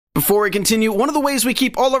Before we continue, one of the ways we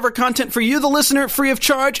keep all of our content for you, the listener, free of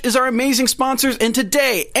charge is our amazing sponsors, and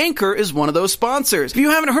today, Anchor is one of those sponsors. If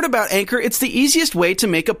you haven't heard about Anchor, it's the easiest way to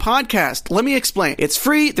make a podcast. Let me explain. It's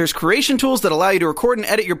free, there's creation tools that allow you to record and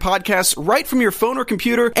edit your podcasts right from your phone or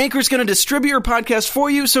computer. Anchor's going to distribute your podcast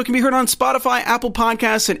for you so it can be heard on Spotify, Apple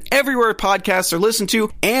Podcasts, and everywhere podcasts are listened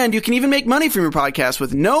to, and you can even make money from your podcast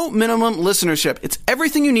with no minimum listenership. It's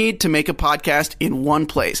everything you need to make a podcast in one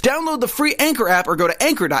place. Download the free Anchor app or go to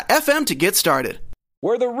anchor.fm to get started.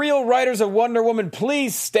 We're the real writers of Wonder Woman.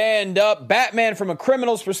 Please stand up. Batman from a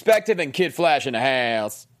criminal's perspective and Kid Flash in the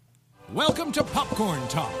house. Welcome to Popcorn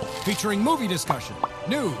Talk, featuring movie discussion,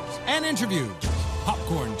 news, and interviews.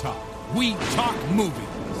 Popcorn Talk. We talk movies.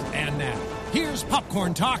 And now, here's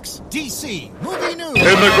Popcorn Talk's DC Movie News. In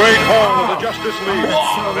the great hall of the Justice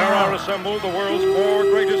League, there are assembled the world's 4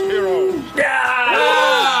 greatest heroes.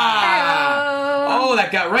 Oh,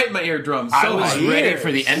 that got right in my eardrums. I was ready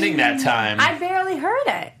for the ending that time. I barely heard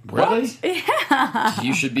it. Really? Yeah.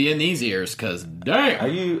 You should be in these ears, because damn. Are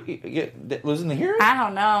you losing the hearing? I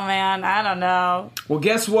don't know, man. I don't know. Well,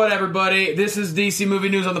 guess what, everybody? This is DC Movie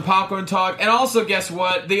News on the Popcorn Talk. And also, guess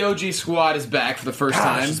what? The OG squad is back for the first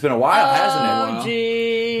time. It's been a while, hasn't it? OG.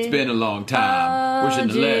 It's been a long time. We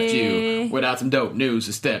shouldn't have left you without some dope news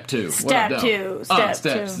to step 2. Step 2.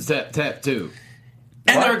 Step 2.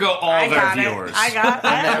 And there go all of our viewers. I got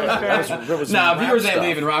that. Nah, viewers ain't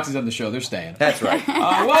leaving. Roxy's on the show. They're staying. That's right.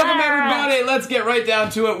 Welcome, everybody. Let's get right down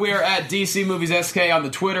to it. We are at DC Movies SK on the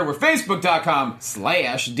Twitter. We're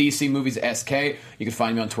Facebook.com/DC Movies SK. You can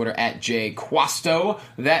find me on Twitter at JQuasto.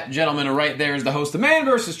 That gentleman right there is the host of Man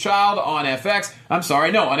vs. Child on FX. I'm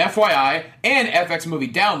sorry, no, on FYI and FX Movie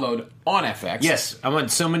Download on FX. Yes, I'm on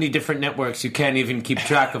so many different networks, you can't even keep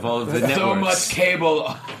track of all of the networks. So much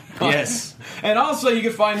cable. Yes. And also, you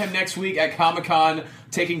can find him next week at Comic-Con,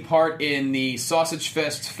 taking part in the Sausage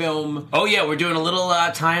Fest film. Oh, yeah, we're doing a little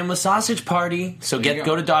time with Sausage Party. So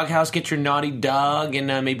go to Doghouse, get your naughty dog, and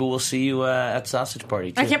maybe we'll see you at Sausage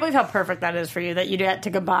Party, too. I can't believe how perfect that is for you, that you get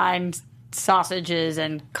to combine sausages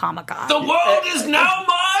and Comic-Con. The world is now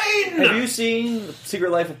mine! Have you seen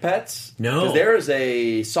Secret Life of Pets? No. Because there is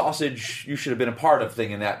a sausage you should have been a part of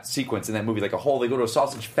thing in that sequence, in that movie. Like they go to a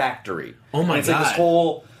sausage factory. Oh, my and it's God. like this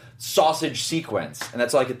whole sausage sequence, and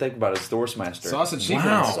that's all I can think about is the Horse-Master. Sausage sequence.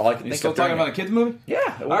 That's all I can You think still of. talking about a kid's movie?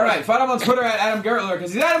 Yeah. All right, find him on Twitter at Adam Gertler,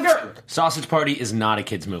 because he's Adam Gertler. Sausage Party is not a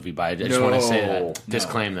kid's movie, but I just want to say that. No.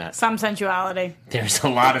 Disclaim that. Some sensuality. There's a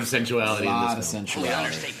lot of sensuality in this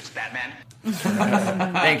sensuality.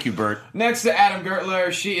 Thank you, Bert. Next to Adam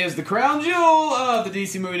Gertler, she is the crown jewel of the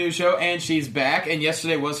DC Movie News Show, and she's back. And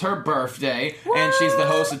yesterday was her birthday, and she's the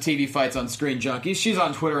host of TV Fights on Screen Junkies. She's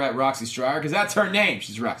on Twitter at Roxy Stryer, because that's her name.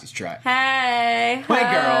 She's Roxy Stryer. Hey.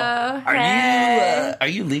 Hey, girl. Are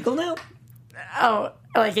you legal now? Oh,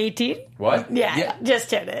 like 18? What? Yeah, just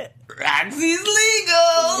hit it. Roxy's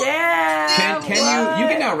legal! Yeah. Can you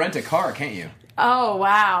can now rent a car, can't you? Oh,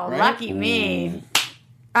 wow. Right? Lucky me.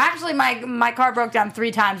 Actually, my car broke down 3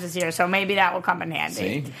 times this year, so maybe that will come in handy.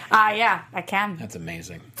 See? Yeah, I can. That's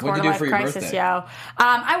amazing. What did you do for your birthday? Yo.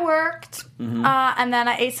 I worked, and then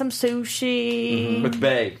I ate some sushi With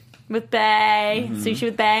Bay. with Bay, sushi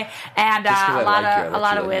with Bay, and Just 'cause I a lot like you, I of let a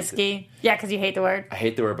lot you of use whiskey. Yeah, because you hate the word. I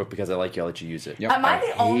hate the word, but because I like you, I'll let you use it. Yep. Am I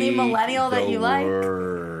the only millennial that you like?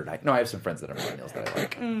 No, I have some friends that are millennials that I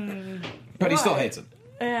like. But he still hates it.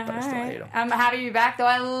 Yeah, I still hate 'em. I'm happy to be back, though.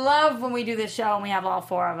 I love when we do this show and we have all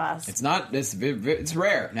 4 of us. It's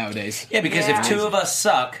rare nowadays. Yeah, because if 2 of us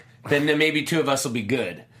suck, then maybe 2 of us will be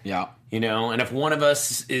good. Yeah. You know, and if 1 of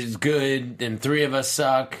us is good, then 3 of us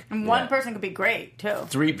suck. And one person could be great, too.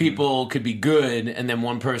 3 people could be good, and then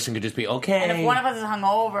 1 person could just be okay. And if one of us is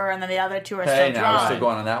hungover and then the other 2 are Hey, still now we're drunk. still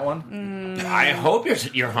going on that one? I hope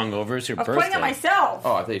you're hungover. It's your I'm birthday. pointing at myself.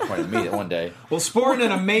 Oh, I thought you pointed at me one day. Well, sporting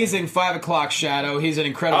an amazing 5 o'clock shadow, he's an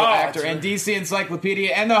incredible actor and DC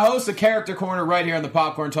Encyclopedia and the host of Character Corner right here on the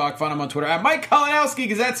Popcorn Talk. Find him on Twitter at Mike Kalinowski,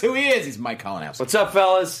 because that's who he is. He's Mike Kalinowski. What's up,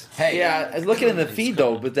 fellas? Hey. Yeah, I was looking in the feed,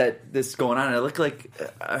 though, with this going on, and I look a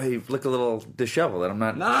little disheveled. And I'm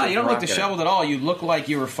not. Nah, you don't look rocking it. disheveled at all. You look like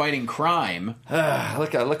you were fighting crime. I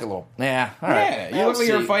look a little. Yeah, all right. Yeah, you look like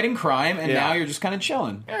you were fighting crime, and now you're just kind of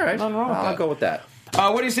chilling. All right, Nothing wrong with I'll that. go with that.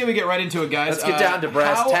 What do you say we get right into it, guys? Let's get down to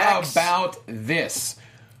brass tacks. How about this?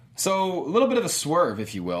 So, a little bit of a swerve,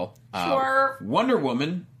 if you will. Swerve. Wonder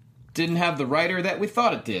Woman didn't have the writer that we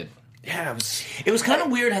thought it did. Yeah, It was kind of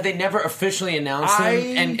weird how they never officially announced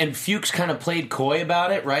him, and Fuchs kind of played coy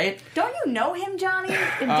about it, right? Don't you know him, Johnny?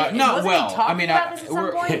 No, Wasn't well, he talking I mean, about this at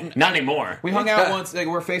some point? Not anymore. We hung out once.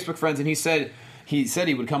 We're Facebook friends, and he said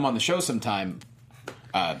he would come on the show sometime.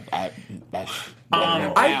 I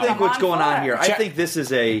think what's going on here, I think this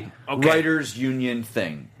is a writers' union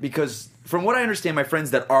thing. Because from what I understand, my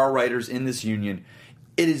friends that are writers in this union,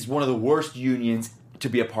 it is one of the worst unions to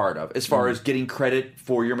be a part of as far as getting credit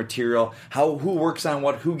for your material, who works on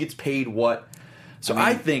what, who gets paid what. So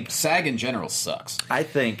I think SAG in general sucks. I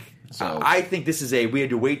think this is we had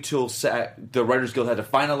to wait till the Writers Guild had to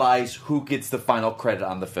finalize who gets the final credit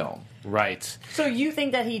on the film. Right. So you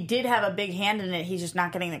think that he did have a big hand in it, he's just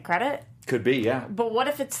not getting the credit? Could be, yeah. But what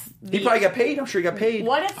if it's... He probably got paid. I'm sure he got paid.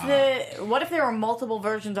 What if there were multiple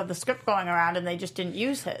versions of the script going around and they just didn't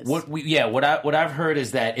use his? What I've heard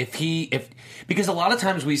is that because a lot of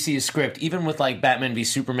times we see a script, even with like Batman v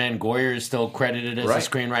Superman, Goyer is still credited as a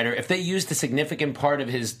screenwriter. If they used a significant part of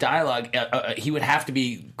his dialogue, he would have to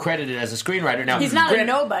be credited as a screenwriter. Now he's not a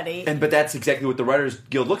nobody. But that's exactly what the Writers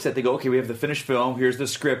Guild looks at. They go, okay, we have the finished film. Here's the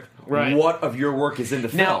script. Right. What of your work is in the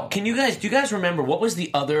film? Now, do you guys remember what was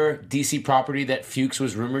the other DC property that Fuchs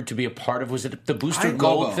was rumored to be a part of? Was it the Booster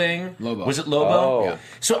Gold thing? Lobo. Was it Lobo? Oh. Yeah.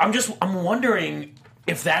 So I'm wondering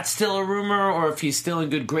if that's still a rumor, or if he's still in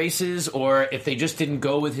good graces, or if they just didn't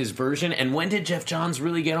go with his version. And when did Jeff Johns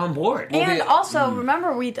really get on board? And also,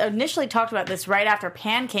 remember, we initially talked about this right after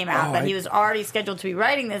Pan came out, that he was already scheduled to be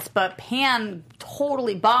writing this, but Pan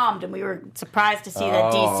totally bombed, and we were surprised to see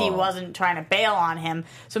that DC wasn't trying to bail on him.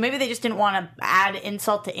 So maybe they just didn't want to add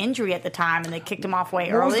insult to injury at the time, and they kicked him off way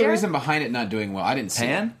earlier. What was the reason behind it not doing well? I didn't see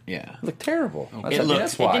Pan? it. Yeah. It looked terrible. It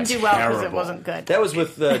didn't do well because it wasn't good. That was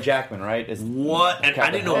with Jackman, right? What? And I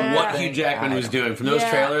didn't know what Hugh Jackman was doing. From those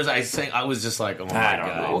trailers, I was just like, oh my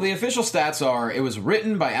God. Well, the official stats are, it was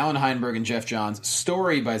written by Alan Heinberg and Jeff Johns,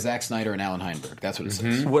 story by Zack Snyder and Alan Heinberg. That's what it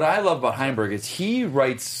says. What I love about Heinberg is he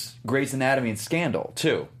writes Grey's Anatomy and Scandal,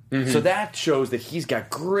 too. So that shows that he's got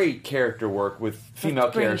great character work with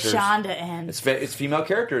female characters. Shonda in. It's female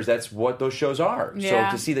characters. That's what those shows are. Yeah.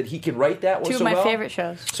 So to see that he can write that Two so of my well, favorite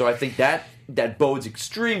shows. So I think that bodes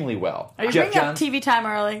extremely well. Are you bringing up TV Time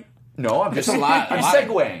early? No, I'm just There's a lot- I'm a lot-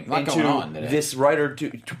 segueing lot going on into today. this writer.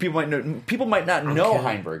 People might not know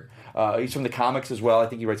Heinberg. He's from the comics as well. I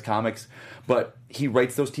think he writes comics, but he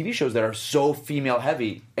writes those TV shows that are so female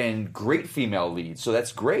heavy and great female leads. So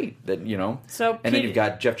that's great. That So and then you've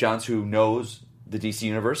got Jeff Johns, who knows the DC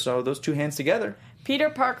universe. So those two hands together. Peter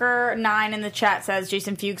Parker 9 in the chat says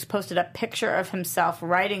Jason Fuchs posted a picture of himself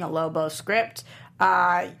writing a Lobo script.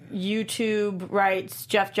 YouTube writes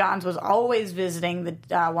Jeff Johns was always visiting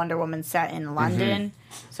the Wonder Woman set in London.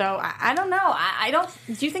 So I don't know. I don't.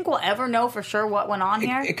 Do you think we'll ever know for sure what went on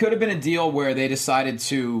here? It could have been a deal where they decided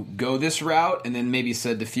to go this route and then maybe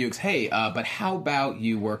said to Fuchs, hey, but how about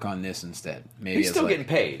you work on this instead? Maybe He's still getting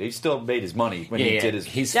paid. He still made his money when he did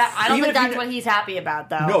his. I don't Even think if that's what he's happy about,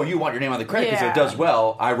 though. No, you want your name on the credit because it does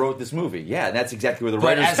well. I wrote this movie. Yeah, and that's exactly where the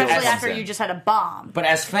writers Especially guild after comes in. you just had a bomb. But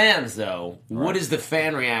as fans, though, what is the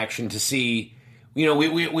fan reaction to see? We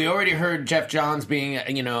already heard Jeff Johns being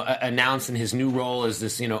announced in his new role as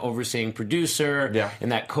this overseeing producer in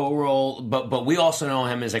that co-role, but we also know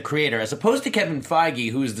him as a creator, as opposed to Kevin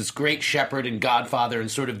Feige, who is this great shepherd and godfather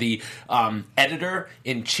and sort of the editor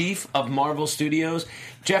in chief of Marvel Studios.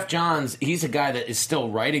 Jeff Johns, he's a guy that is still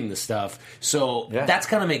writing the stuff, so that's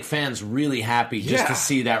going to make fans really happy just to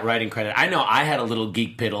see that writing credit. I know I had a little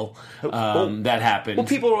geek piddle that happened. Well,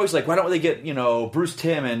 people are always like, why don't they get Bruce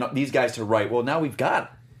Timm and these guys to write? Well, now we've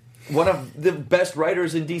got one of the best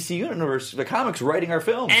writers in DC Universe, the comics, writing our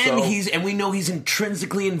films. And we know he's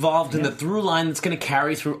intrinsically involved in the through line that's going to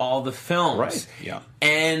carry through all the films. Right. Yeah.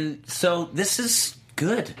 And so this is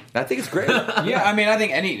good. I think it's great. Yeah, I mean, I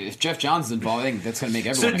think if Jeff Johns is involved, I think that's going to make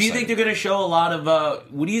everyone So do you think excited. they're going to show a lot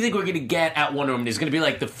of... what do you think we're going to get at Wonder Woman? Is going to be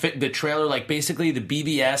like the trailer, like basically the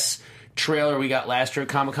BVS trailer we got last year at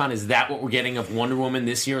Comic-Con? Is that what we're getting of Wonder Woman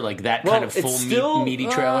this year? Like that kind of full meaty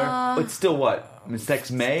trailer? It's still what? It's next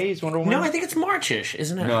May is Wonder Woman? No, I think it's March-ish,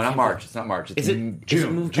 isn't it? No, not March. It's not March. It's Is it June? Is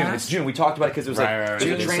it moved June. past? It's June. We talked about it because it was Right.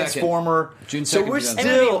 June June Transformer. 2nd. June So 2nd, we're 2000.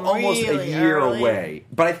 still It's gonna be almost a really year early. away.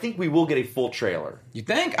 But I think we will get a full trailer. You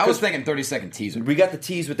think? I was thinking 30-second teaser. We got the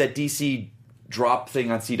tease with that DC drop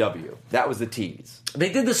thing on CW. That was the tease.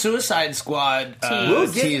 They did the Suicide Squad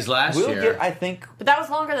tease last we'll year. Get, I think But that was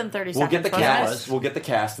longer than 30 we'll seconds. get the wasn't cast. it? We'll get the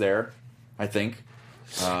cast there. I think.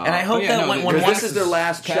 And I hope that when Because one... this is their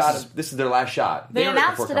last Cass- shot. This is their last shot. They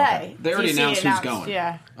announced Before today. Comic-Con. They already DC announced who's going.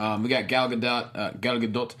 Yeah. We got Gal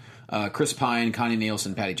Gadot, Chris Pine, Connie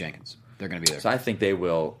Nielsen, Patty Jenkins. They're going to be there. So I think they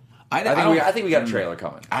will. I I think we got a trailer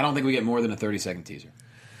coming. I don't think we get more than a 30-second teaser.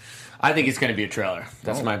 I think it's going to be a trailer.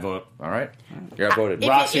 That's my vote. All right. You're outvoted.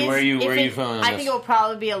 Rossi, where are you feeling on I this? think it will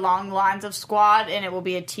probably be along the lines of Squad, and it will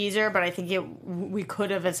be a teaser, but I think we could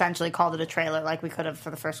have essentially called it a trailer like we could have for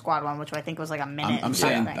the first Squad one, which I think was like a minute. I'm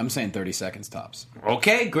saying 30 seconds tops.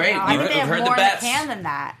 Okay, great. I think they have heard more the in the bets. can than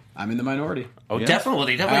that. I'm in the minority. Oh,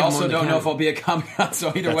 definitely. I also don't know if I'll be a Comic-Con,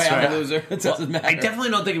 so either way, I'm a loser. It doesn't matter. I definitely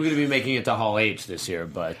don't think I'm going to be making it to Hall H this year,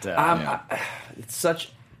 but It's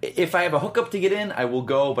such. If I have a hookup to get in, I will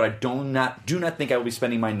go, but I do not think I will be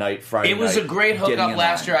spending my night Friday. it was night a great getting hookup in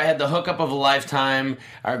last line. year. I had the hookup of a lifetime.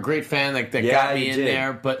 Our great fan that got me you in did.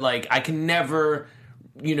 there, but like I can never,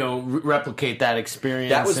 replicate that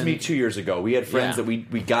experience. That was me 2 years ago. We had friends Yeah. that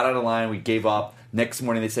we got out of line, we gave up. Next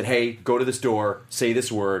morning they said, "Hey, go to this door, say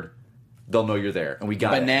this word, they'll know you're there." And we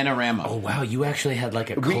got it. Bananarama. Oh wow, you actually had like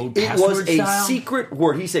a code It password was a style? secret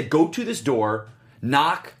word. He said, "Go to this door,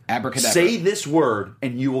 knock, Abracadabra. say this word,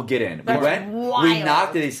 and you will get in." That's we went, wild. we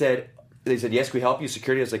knocked, and they said, "Yes, can we help you?"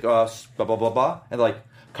 Security. I was like, "Oh, blah blah blah blah," and they're like,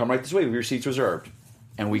 "Come right this way. Your seat's reserved,"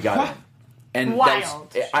 and we got in. And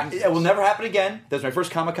Wild. it will never happen again. That was my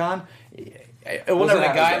first Comic-Con. It will Was never it a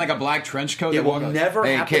happen guy again. in like a black trench coat? It that will walked up? never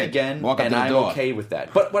Hey, happen kid, again, walk up and to the I'm door. okay with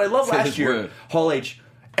that. But what I love Say last this year, word. Hall H,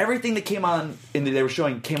 everything that came on and they were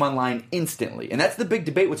showing came online instantly, and that's the big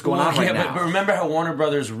debate. What's going on right now? But remember how Warner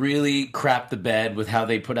Brothers really crapped the bed with how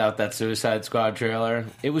they put out that Suicide Squad trailer?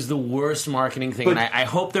 It was the worst marketing thing, But- and I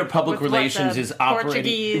hope their public With what, relations the is operating.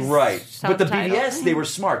 Portuguese Right, but the subtitles? BBS they were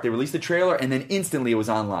smart. They released the trailer and then instantly it was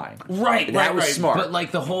online. Right, that was smart. But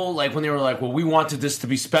like the whole, like when they were like, "Well, we wanted this to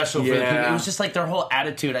be special," for the Yeah. people, it was just like their whole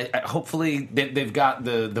attitude. I hopefully they've got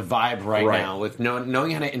the vibe right now with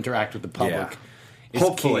knowing how to interact with the public. Yeah. is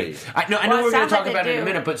Hopefully. key. I know Well, we're it going to sounds talk like they about it in a do.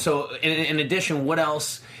 minute, but so in addition, what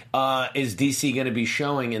else is DC going to be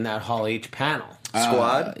showing in that Hall H panel?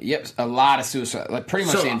 Squad. Yep, a lot of Suicide. Like pretty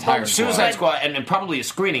much So, the entire Suicide Squad, and probably a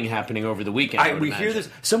screening happening over the weekend. I would We imagine. hear this.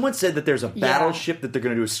 Someone said that there's a battleship that they're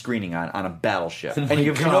going to do a screening on a battleship. And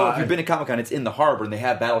if God. you've been to Comic-Con, it's in the harbor and they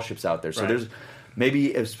have battleships out there. So Right. there's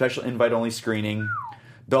maybe a special invite-only screening.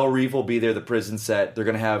 Belle Reeve will be there, the prison set. They're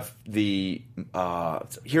going to have the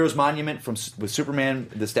Heroes Monument with Superman.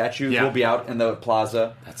 The statues Yeah. will be out in the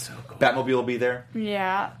plaza. That's so cool. Batmobile will be there.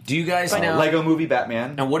 Yeah. Do you guys know? Lego Movie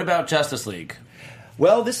Batman. And what about Justice League?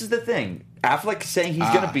 Well, this is the thing. Affleck's saying he's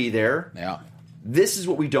going to be there. Yeah. This is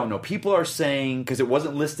what we don't know. People are saying, because it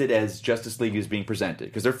wasn't listed as Justice League is being presented,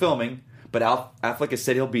 because they're filming, but Affleck has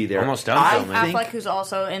said he'll be there. Almost done I filming. think, Affleck, who's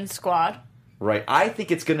also in Squad. right. I think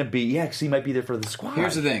it's going to be, because he might be there for the Squad.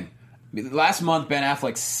 Here's the thing. Last month, Ben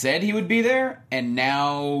Affleck said he would be there, and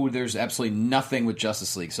now there's absolutely nothing with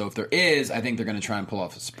Justice League. So if there is, I think they're going to try and pull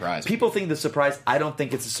off a surprise. People think the surprise. I don't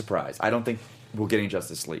think it's a surprise. I don't think we're getting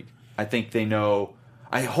Justice League. I think they know.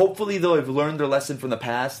 Hopefully, though, they've learned their lesson from the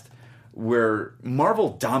past, where Marvel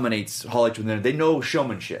dominates Hall H. They know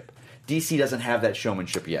showmanship. DC doesn't have that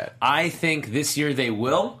showmanship yet. I think this year they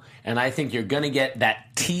will, and I think you're going to get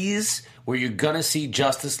that tease where you're going to see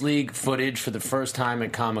Justice League footage for the first time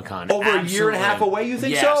at Comic-Con. Over a year and a half away, you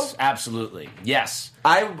think yes, so? Absolutely. Yes.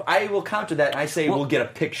 I will counter that. And I say we'll get a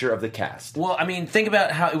picture of the cast. Well, I mean, think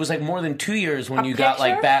about how it was like more than 2 years when A you got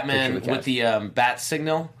like picture? Batman Picture of with the the bat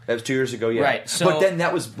signal. That was 2 years ago, yeah. Right, so- but then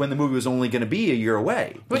that was when the movie was only going to be a year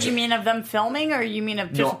away. What you mean of them filming, or you mean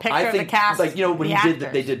of just a picture I of think, the cast? like when the he did,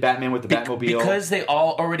 actors? they did Batman with the Batmobile. Because they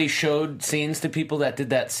all already showed scenes to people that did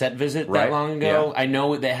that set visit Right, that long ago. yeah. I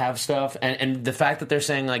know they have stuff, and the fact that they're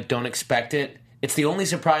saying like don't expect it, it's the only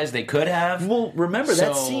surprise they could have. Well, remember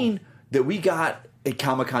that So- scene that we got at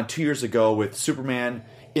Comic-Con 2 years ago with Superman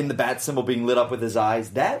in the bat symbol being lit up with his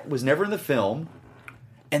eyes. That was never in the film,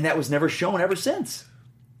 and that was never shown ever since.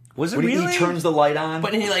 Was it When really? he turns the light on.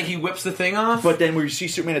 But he whips the thing off. But then when you see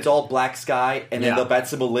Superman, it's all black sky, and then Yeah. the bat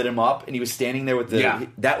symbol lit him up, and he was standing there with the. Yeah.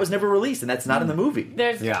 That was never released, and that's not in the movie.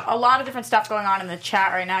 There's Yeah. a lot of different stuff going on in the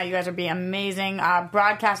chat right now. You guys are being amazing.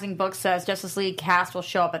 Broadcasting Book says Justice League cast will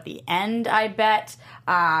show up at the end, I bet.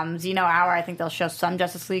 Zeno Hour, I think they'll show some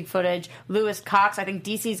Justice League footage. Lewis Cox, I think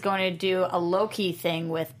DC's going to do a Loki thing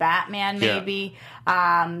with Batman, maybe.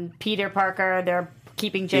 Peter Parker, they're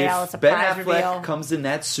keeping JL as a If Ben surprise Affleck reveal. comes in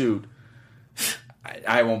that suit,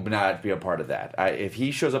 I won't not be a part of that. If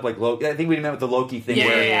he shows up like Loki, I think we met with the Loki thing.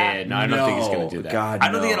 where Yeah. No, I don't think he's going to do that. God,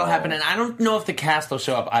 I don't think no. it'll happen, and I don't know if the cast will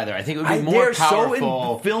show up either. I think it would be more they're powerful.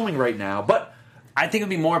 so in filming right now, but I think it'd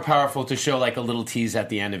be more powerful to show like a little tease at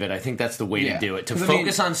the end of it. I think that's the way Yeah. to do it. To 'Cause, I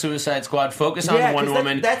focus on Suicide Squad, focus on Yeah, 'cause Wonder that-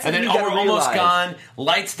 Woman, that's and what then you gotta we're almost realize. gone.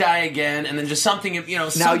 Lights die again, and then just something now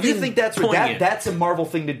something you think that's what poignant. that's a Marvel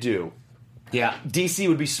thing to do. Yeah. DC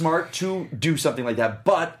would be smart to do something like that,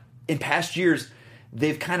 but in past years,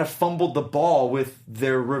 they've kind of fumbled the ball with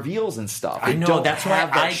their reveals and stuff. They I know, don't that's have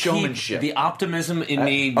why that I showmanship. keep the optimism in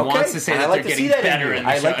me Okay. wants to say And that I like they're to see getting that in better. you. And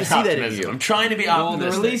I like to see that in optimism. you. I'm trying to be Well, the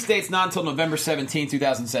optimistic. release date's not until November 17,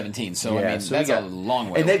 2017. So, I mean, so that's we a got- long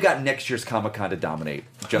way. And they've got next year's Comic-Con to dominate.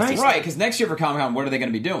 Right, because next year for Comic-Con, what are they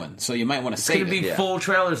going to be doing? So you might want to It's save going to be it. full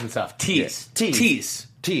trailers and stuff. Tease. Tease.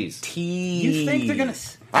 You think they're going to...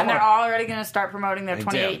 And they're already going to start promoting their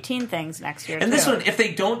 2018 things next year. And too. this one, if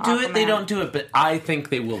they don't do it, they Aquaman. don't do it. But I think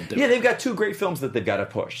they will do Yeah, it. they've got 2 great films that they've got to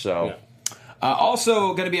push. So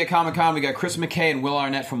Also going to be at Comic-Con, we got Chris McKay and Will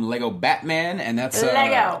Arnett from Lego Batman, and that's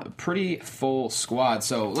Lego. a pretty full squad.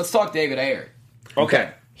 So let's talk David Ayer.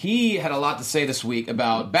 okay. He had a lot to say this week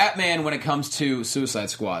about Batman when it comes to Suicide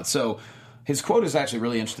Squad. So his quote is actually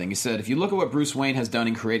really interesting. He said, if you look at what Bruce Wayne has done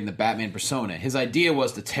in creating the Batman persona, his idea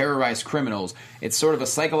was to terrorize criminals. It's sort of a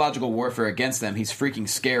psychological warfare against them. He's freaking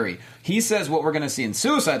scary. He says what we're going to see in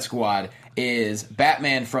Suicide Squad is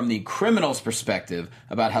Batman from the criminal's perspective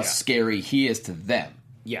about how scary he is to them.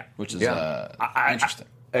 Yeah. Which is interesting.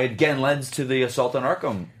 Again, lends to the Assault on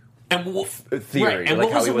Arkham. And theory, right. And like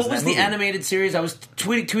what how was, he was what in was that the movie. animated series? I was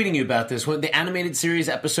tweeting you about this. The animated series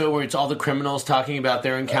episode where it's all the criminals talking about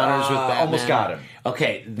their encounters with Batman. Almost Got Him.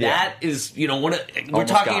 Okay, that is, we're Almost talking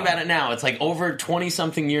Got about Him. it now. It's like over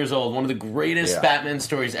 20-something years old. One of the greatest Batman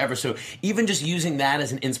stories ever. So even just using that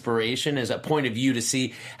as an inspiration, as a point of view to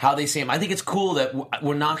see how they see him, I think it's cool that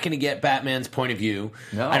we're not going to get Batman's point of view.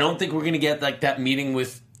 No. I don't think we're going to get like that meeting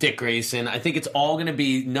with Dick Grayson. I think it's all going to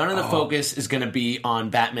be, none of the focus is going to be on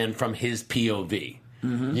Batman from his POV.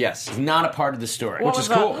 Yes. It's not a part of the story. What Which is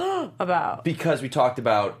was cool. that about? Because we talked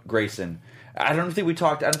about Grayson. I don't think you guys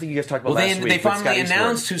talked about Well, last week. they but Scott finally Eastwood.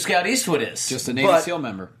 announced who Scout Eastwood is. Just a Navy But- SEAL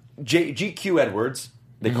member. GQ Edwards,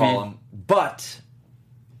 they call him. But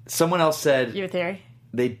someone else said Your theory?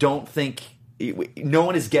 they don't think... No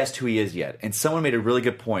one has guessed who he is yet. And someone made a really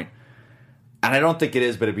good point. And I don't think it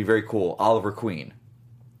is, but it'd be very cool. Oliver Queen.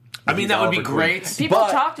 I mean, that would be Oliver Queen. great. People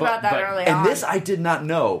But- talked about that but- early And on. this I did not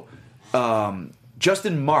know.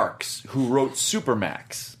 Justin Marks, who wrote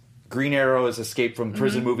Supermax, Green Arrow's Escape from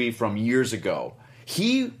Prison movie from years ago,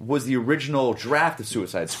 he was the original draft of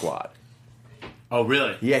Suicide Squad. Oh,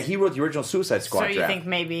 really? Yeah, he wrote the original Suicide Squad so you draft. think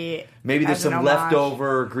maybe Maybe there's as an some homage?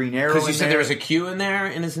 leftover Green Arrow Because you in said there. there was a Q in there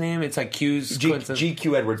in his name. It's like Q's.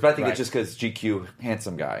 GQ Edwards, but I think Right. it's just because GQ,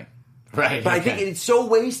 handsome guy. Right. But I okay. think it's so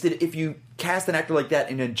wasted if you cast an actor like that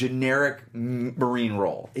in a generic Marine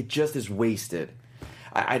role. It just is wasted.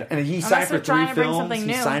 And he signed for they're trying 3 to bring films. something He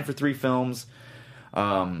new. signed for 3 films.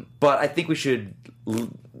 But I think we should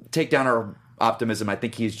take down our optimism. I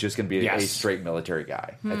think he's just going to be a Yes. straight military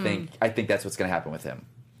guy. Hmm. I think that's what's going to happen with him.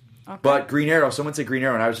 But Green Arrow, someone said Green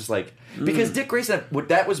Arrow, and I was just like, because Dick Grayson,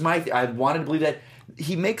 that was I wanted to believe that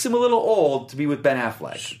he makes him a little old to be with Ben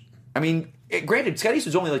Affleck. I mean, granted, Scott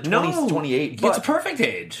Eastwood's only like 20, 28. It's But, a perfect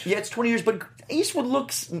age. yeah, it's 20 years, but Eastwood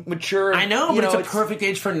looks mature. I know, you but it's a perfect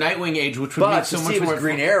age for Nightwing age, which would But be so to much see him more as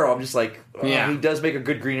Green fun. Arrow, I'm just like, Yeah. he does make a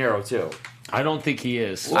good Green Arrow too. I don't think he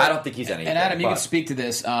is. I don't think he's anything. And Adam, you but- can speak to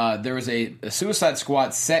this. There was a Suicide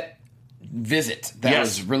Squad set visit that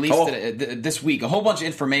Yes. was released Oh. this week. A whole bunch of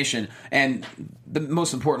information, and the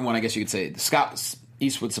most important one, I guess you could say, Scott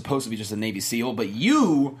Eastwood's supposed to be just a Navy SEAL, but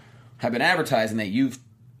you have been advertising that you've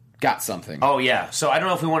got something. Oh, yeah. So I don't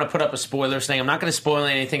know if we want to put up a spoiler thing. I'm not going to spoil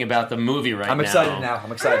anything about the movie right now. I'm excited now.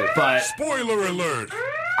 I'm excited. But Spoiler alert!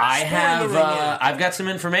 I have, Spoiler alert. I've got some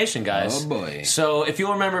information, guys. Oh, boy. So if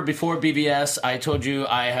you'll remember, before BBS, I told you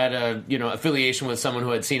I had a affiliation with someone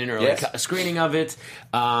who had seen an early Yes. screening of it,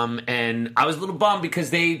 and I was a little bummed because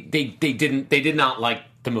they did not like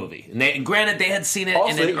the movie. And granted, they had seen it Oh,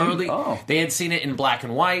 in so an you- early. oh. They had seen it in black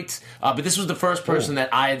and white, but this was the first person that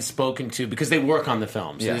I had spoken to because they work on the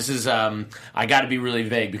film. So Yeah. this is I got to be really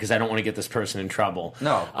vague because I don't want to get this person in trouble.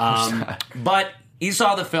 No, of course not. But he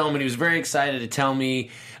saw the film and he was very excited to tell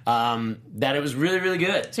me that it was really, really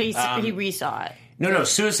good. So he resaw it. No,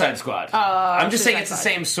 Suicide Squad. I'm just saying Suicide it's the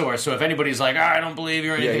Squad. same source. So if anybody's like, I don't believe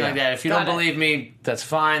you or anything yeah. like that, if you Got don't it. believe me, that's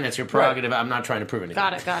fine. That's your prerogative. I'm not trying to prove anything.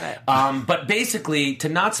 Got it. But basically, to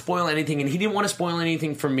not spoil anything, and he didn't want to spoil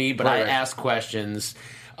anything for me, but I Right. asked questions.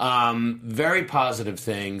 Very positive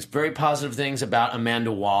things about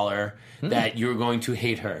Amanda Waller, that you're going to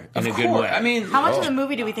hate her in a good way. I mean, How much of the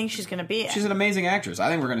movie do we think she's going to be in? she's an amazing actress. I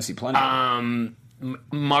think we're going to see plenty of her.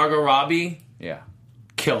 Margot Robbie Yeah.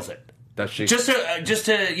 kills it. That's she. Just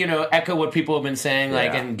to echo what people have been saying,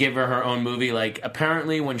 like, Yeah. and give her own movie. Like,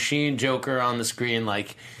 apparently, when she and Joker are on the screen,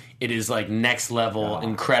 like, It is like next level,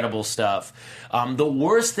 incredible stuff. The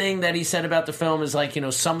worst thing that he said about the film is like,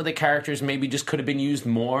 some of the characters maybe just could have been used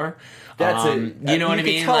more. That's it. You know what I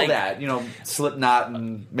mean? You can tell that. Slipknot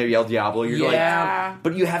and maybe El Diablo. You're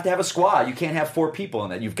but you have to have a squad. You can't have 4 people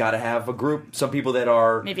in that. You've got to have a group. Some people that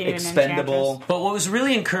are maybe expendable. But what was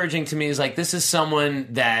really encouraging to me is like this is someone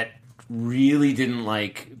that really didn't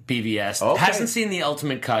like BVS. Okay. Hasn't seen the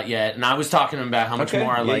Ultimate Cut yet, and I was talking to him about how much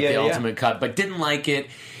more I like the Ultimate Cut, but didn't like it.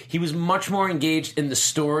 He was much more engaged in the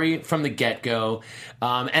story from the get-go.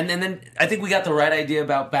 And then I think we got the right idea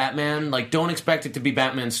about Batman. Like, don't expect it to be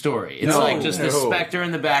Batman's story. It's the Spectre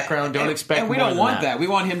in the background. Don't expect and we more don't than want that. We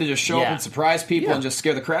want him to just show up and surprise people and just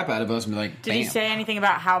scare the crap out of us and be like, Did he say anything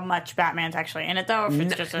about how much Batman's actually in it, though? Or if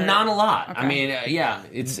it's just not a lot. Okay. I mean,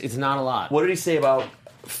 it's not a lot. What did he say about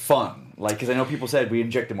fun? Like, because I know people said we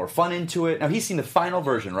injected more fun into it. Now, he's seen the final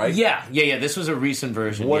version, right? Yeah. This was a recent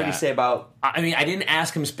version. What did he say about... I mean, I didn't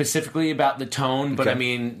ask him specifically about the tone, but I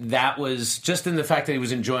mean, that was just in the fact that he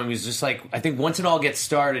was enjoying. He was just like, I think once it all gets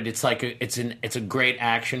started, it's like it's a great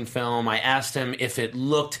action film. I asked him if it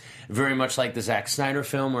looked very much like the Zack Snyder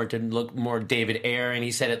film or it did look more David Ayer, and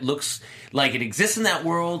he said it looks like it exists in that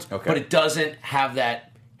world, but it doesn't have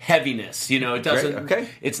that heaviness. It doesn't. Okay.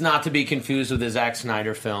 It's not to be confused with the Zack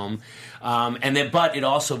Snyder film. But it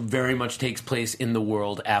also very much takes place in the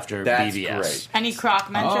world after BVS. Great. Any Croc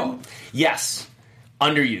mention? Yes.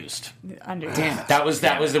 Underused. Damn. That was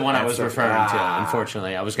the one I was referring to.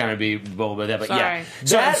 Unfortunately, I was going to be bold with that, but Sorry.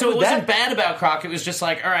 So it wasn't bad about Croc. It was just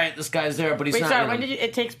like, all right, this guy's there, but he's not. Sorry, when did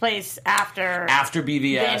it takes place after BVS?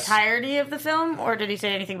 The entirety of the film, or did he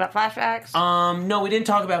say anything about flashbacks? No, we didn't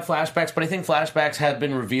talk about flashbacks, but I think flashbacks have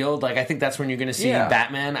been revealed. Like, I think that's when you're going to see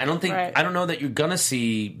Batman. I don't know that you're going to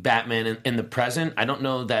see Batman in the present. I don't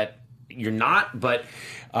know that you're not, but.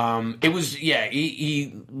 It was,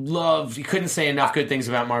 he couldn't say enough good things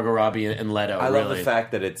about Margot Robbie and Leto. I love the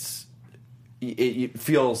fact that it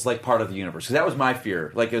feels like part of the universe. Because that was my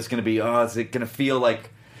fear. Like, it was going to be, is it going to feel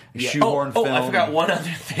like a shoehorn film? I forgot one other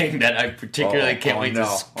thing that I particularly can't wait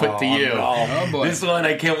to put to you. Oh, boy. This one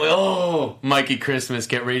I can't wait. Mikey Christmas,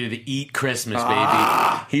 get ready to eat Christmas,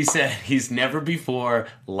 baby. He said he's never before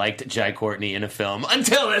liked Jai Courtney in a film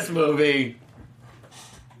until this movie.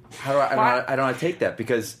 How do I don't take that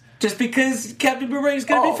because just because Captain Boomerang is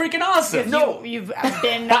going to be freaking awesome. No, you've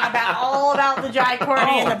been all about the Jai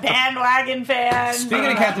Courtney and the bandwagon fan.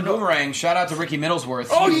 Speaking of Captain Boomerang, shout out to Ricky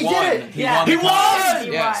Middlesworth. He did it. He won. He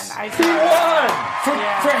won.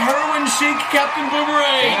 For Heroin Chic Captain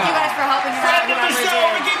Boomerang. Thank you guys for helping him out. Friend of the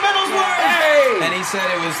show, Ricky Middlesworth. And he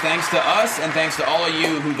said it was thanks to us and thanks to all of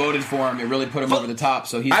you who voted for him. It really put him over the top.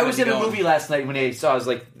 So I was in a movie last night when I saw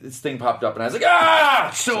this thing popped up and I was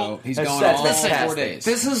like, So he's going all 4 days.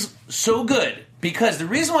 This is so good because the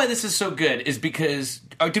reason why this is so good is because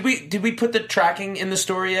did we put the tracking in the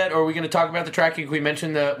story yet, or are we going to talk about the tracking? Can we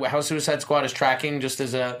mention how Suicide Squad is tracking just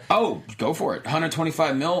as a... Oh, go for it.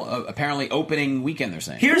 125 mil, apparently opening weekend, they're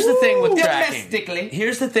saying. Here's the thing with tracking. Domestically.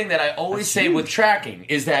 Here's the thing that I always say with tracking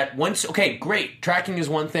is that great, tracking is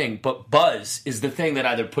one thing, but buzz is the thing that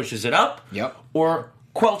either pushes it up or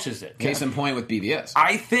quelches it. Case in point with BVS.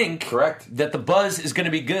 I think that the buzz is going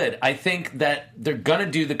to be good. I think that they're going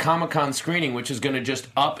to do the Comic-Con screening, which is going to just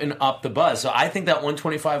up and up the buzz. So I think that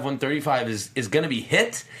 125, 135 is going to be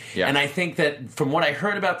hit. Yeah. And I think that from what I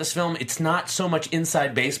heard about this film, it's not so much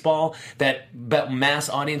inside baseball that mass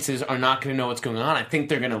audiences are not going to know what's going on. I think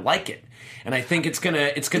they're going to like it. And I think it's gonna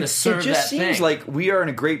serve that thing. It just seems like we are in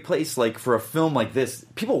a great place, like for a film like this.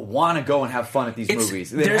 People want to go and have fun at these movies.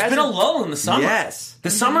 There's been a lull in the summer. Yes, the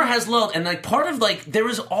summer has lulled, and like part of there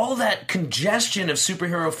was all that congestion of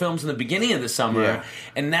superhero films in the beginning of the summer,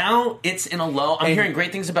 and now it's in a lull. I'm hearing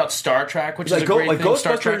great things about Star Trek, which is a great thing.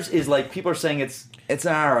 Ghostbusters is like people are saying it's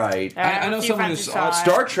all right. I know someone who saw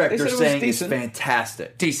Star Trek. They're saying it's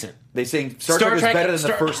fantastic, decent. They saying Star Trek is better than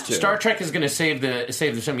the first two. Star Trek is going to save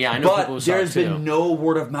the film. Yeah, I know people who saw it too. But there's been no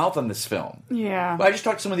word of mouth on this film. Yeah. I just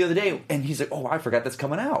talked to someone the other day, and he's like, "Oh, I forgot that's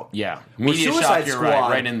coming out." Yeah. Suicide Squad,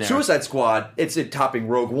 right in there. Suicide Squad, it's topping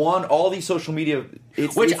Rogue One. All these social media,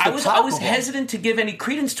 I was hesitant to give any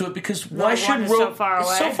credence to it because why should Rogue? So far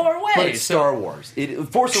away. So far away. But it's Star Wars.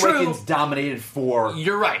 Force Awakens dominated for.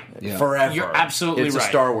 You're right. Forever. You're absolutely right. It's a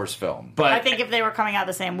Star Wars film. But I think if they were coming out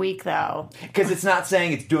the same week, though, because it's not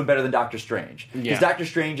saying it's doing better than Doctor Strange. Because Doctor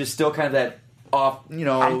Strange is still kind of that off,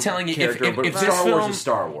 I'm telling you, character, if Star Wars is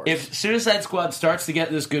Star Wars. If Suicide Squad starts to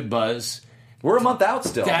get this good buzz, We're a month out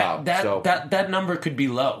still. That number could be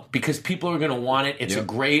low because people are going to want it. It's a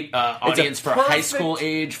great audience for high school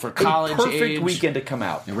age, for college age. Perfect weekend to come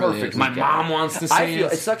out. Perfect. My mom wants to see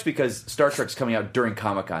it. It sucks because Star Trek's coming out during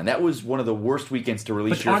Comic-Con. That was one of the worst weekends to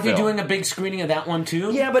release your film. Aren't they doing a big screening of that one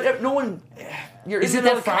too? Yeah, but no one... Is it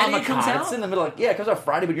that Friday it comes out? It's in the middle of... Yeah, it comes out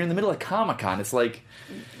Friday, but you're in the middle of Comic-Con. It's like...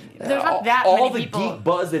 There's not that all many people. All the geek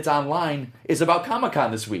buzz that's online is about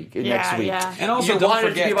Comic-Con this week, next week. Yeah. And also, don't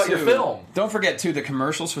forget about your film. Don't forget, too, the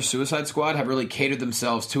commercials for Suicide Squad have really catered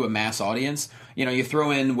themselves to a mass audience. You know, you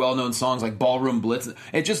throw in well-known songs like Ballroom Blitz.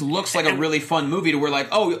 It just looks like a really fun movie to where,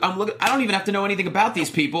 like, I don't even have to know anything about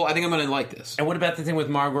these people. I think I'm going to like this. And what about the thing with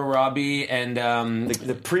Margot Robbie and...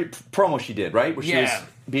 the promo she did, right? Where she was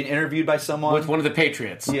being interviewed by someone. With one of the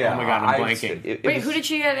Patriots. Yeah. Oh, my God, I'm blanking. Wait, who did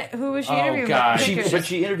she get? Who was she interviewing? God. But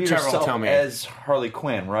she interviewed herself as Harley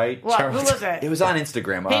Quinn, right? What? Who was it? It was on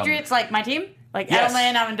Instagram. Patriots, like my team? Like yes.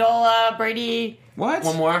 Edelman, Amendola, Brady. What?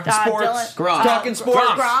 One more. Sports. Gronk. Talking sports.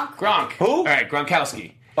 Gronk. Who? All right,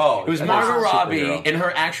 Gronkowski. Oh, it was Margot Robbie in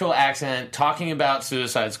her actual accent talking about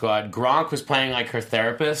Suicide Squad. Gronk was playing like her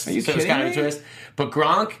therapist. Are you so it was kidding kind of me? a twist. But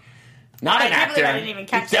Gronk, not an actor. I didn't even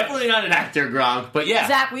catch He's definitely not an actor, Gronk. But yeah.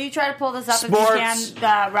 Zach, will you try to pull this up Sports. if you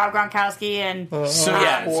can? Rob Gronkowski and So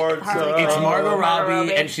yeah, Harley it's Quinn. Margot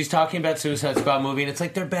Robbie, and she's talking about Suicide Squad movie, and it's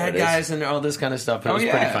like they're bad guys and all this kind of stuff. It was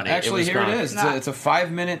pretty funny. Actually, here Gronk. it is. It's a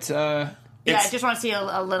 5-minute... Yeah, I just want to see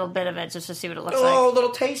a little bit of it, just to see what it looks Oh, like. a little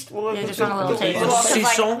taste. Yeah, just want a little taste.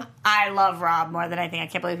 Like, I love Rob more than anything. I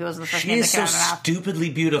can't believe he wasn't the first She name is that so came out of my mouth. stupidly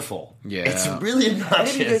beautiful. Yeah. It's really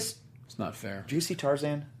obnoxious. It's not fair. Did you see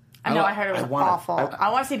Tarzan? I know, I heard it was awful. I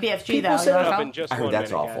want to see BFG, though. said You it wanna go? I heard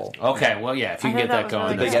that's awful. Okay, well, yeah, if you I can get heard that that was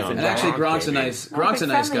going, really that's good. going. And actually, Gronk's a nice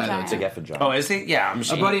friendly guy, giant. though. Big F and John. Oh, is he? Yeah,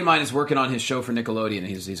 A buddy of mine is working on his show for Nickelodeon, and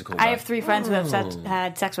he's a cool guy. I have 3 friends who have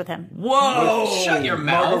had sex with him. Whoa! Shut your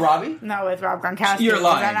Margot mouth. Robbie? No, with Rob Gronkowski. You're Is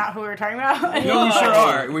lying. that not who we were talking about? No, we sure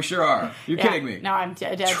are. We sure are. You're Yeah. kidding me. No, I'm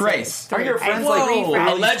dead Trace. serious. Are your I have friends 3 like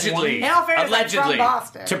friends. Allegedly. In all fairness, I'm Allegedly. from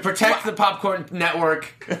Boston. To protect the Popcorn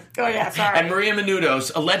Network Oh, yeah, sorry. and Maria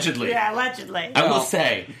Menounos, allegedly. Yeah, allegedly. I will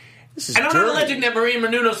say. And I'm not alleging that Maria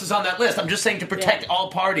Menounos is on that list. I'm just saying to protect all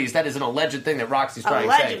parties. That is an alleged thing that Roxy's trying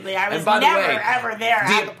Allegedly. to say. I was and by never, the way, ever there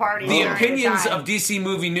at the party. The during opinions time. of DC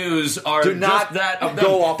Movie News are Do not just that of them.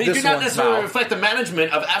 go off They this do not one's necessarily mouth. reflect the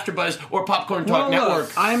management of AfterBuzz or Popcorn Talk Well, Network.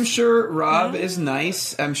 look, I'm sure Rob is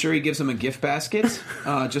nice. I'm sure he gives him a gift basket,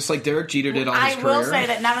 just like Derek Jeter did all his I career. will say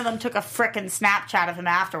that none of them took a frickin' Snapchat of him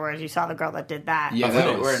afterwards. You saw the girl that did that. Yeah,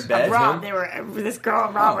 They were in bed. Rob, this girl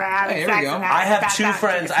and Rob were having hey, here sex. we go. And I have that 2 took a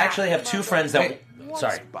friends. I snap. actually have 2 friends that...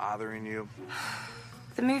 Sorry. bothering you?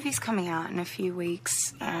 The movie's coming out in a few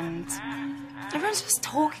weeks, and everyone's just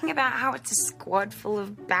talking about how it's a squad full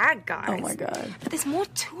of bad guys. Oh my god. But there's more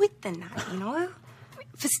to it than that, you know?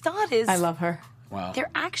 For starters, I love her. Wow.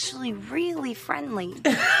 they're actually really friendly.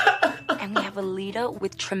 And we have a leader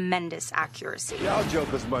with tremendous accuracy. Y'all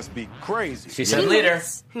jokers must be crazy. She said leader.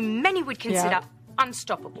 Teammates who many would consider Yeah.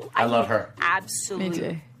 unstoppable. I love mean, her. Absolute Me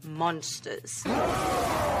too. monsters.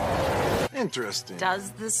 Interesting.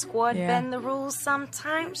 Does the squad Yeah. bend the rules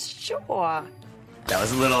sometimes? Sure. That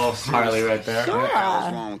was a little Harley right there. What's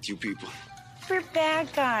wrong with you people? We're bad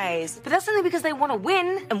guys. But that's only because they want to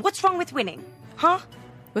win. And what's wrong with winning? Huh?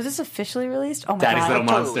 Was this officially released? Oh my Daddy's god. little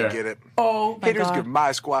monster. Totally get it. Oh my Haters god. give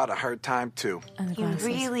my squad a hard time too. And the You glasses.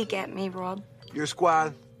 really get me, Rob. Your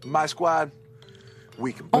squad, my squad,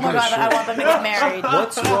 we can. Oh my god, I want them to get married.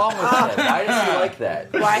 What's wrong with that? Why does he like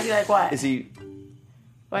that? Why is he like what? Is he?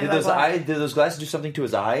 Why is Did he those, like what? did those glasses do something to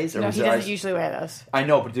his eyes? Or No, was he his doesn't eyes, usually wear those. I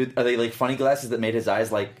know, but are they like funny glasses that made his eyes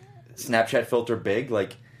like Snapchat filter big?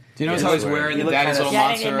 Like, Do you notice Yeah, how he's he wearing the looked Daddy's kinda- Little Yeah,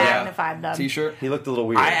 Monster they magnified them. t-shirt? he looked a little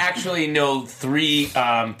weird. I actually know 3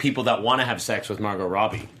 people that want to have sex with Margot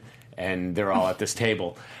Robbie, and they're all at this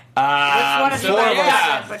table. Which one is so your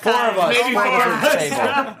yeah, favorite? Four of us. Maybe Four four of of us. us.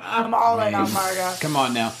 Table. I'm all in on Margo. Come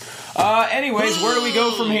on now. Anyways, where do we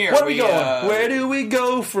go from here? Where are we going? Where do we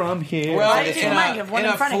go from here? Well, Why did you in mind? You have one in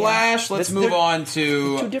in a front of you. flash, let's This- move they're- on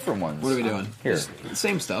to... Two different ones. What are we doing? Here.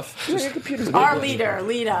 Same stuff. Your computer's Our leader,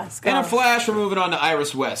 lead us. In Go. a flash, we're moving on to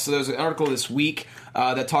Iris West. So there's an article this week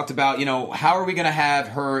that talked about, how are we going to have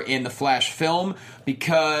her in the Flash film?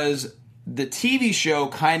 Because the TV show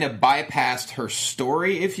kind of bypassed her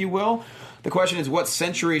story, if you will. The question is, what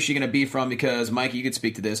century is she going to be from? Because, Mike, you could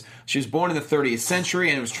speak to this. She was born in the 30th century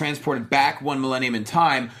and was transported back 1 millennium in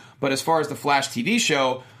time. But as far as the Flash TV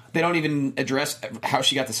show, they don't even address how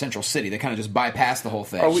she got to Central City. They kind of just bypass the whole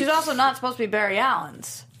thing. She's also not supposed to be Barry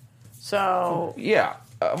Allen's. So Yeah.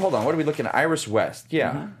 Hold on. What are we looking at? Iris West.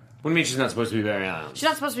 Yeah. What do you mean she's not supposed to be Barry Allen? she's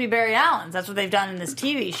not supposed to be Barry Allen's. That's what they've done in this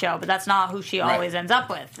TV show, but that's not who she always ends up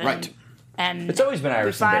with. And Right. And it's always been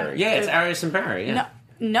Iris and Barry. Yeah, it's Iris and Barry. Yeah.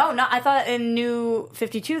 No, I thought in New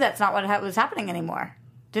 52 that's not what was happening anymore.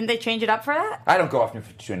 Didn't they change it up for that? I don't go off New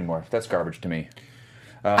 52 anymore. That's garbage to me.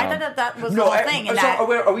 I thought that was the whole thing.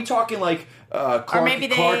 Are we talking like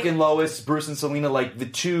Clark and Lois, Bruce and Selena, like the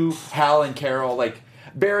two, Hal and Carol, like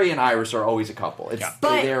Barry and Iris are always a couple.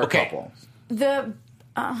 They're a couple.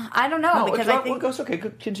 I don't know because I think it's okay.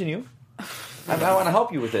 Continue. I want to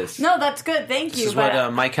help you with this. No, that's good. Thank you. This is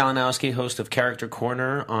what Mike Kalinowski, host of Character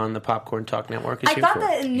Corner on the Popcorn Talk Network, is I here thought for.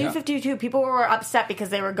 that in New 52, people were upset because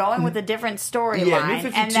they were going with a different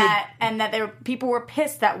storyline, and that people were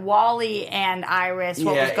pissed that Wally and Iris,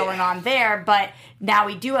 what was going on there. But now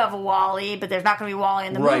we do have a Wally, but there's not going to be Wally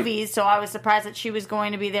in the movies, so I was surprised that she was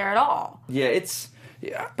going to be there at all. Yeah, it's...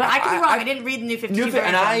 Yeah. But I could be wrong. I didn't read the New 52 version.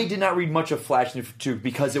 And I did not read much of Flash New 52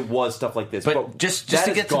 because it was stuff like this. But just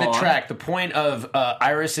to get to the track, the point of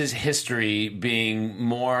Iris's history being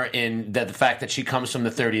more in the fact that she comes from the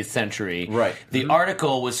 30th century. Right. The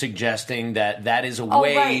article was suggesting that is a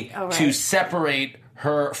way to separate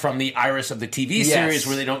her from the Iris of the TV series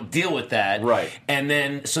where they don't deal with that. Right. And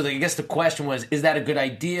then, so I guess the question was, is that a good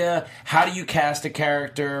idea? How do you cast a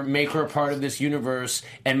character, make her a part of this universe,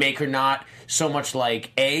 and make her not so much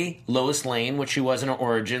like, Lois Lane, which she was in her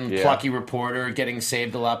origin, plucky reporter, getting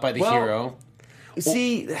saved a lot by the hero.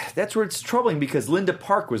 See, that's where it's troubling because Linda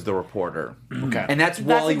Park was the reporter. Okay. And that's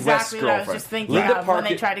Wally West's girlfriend. What I was just thinking of when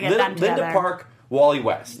they tried to get them together. Linda Park, Wally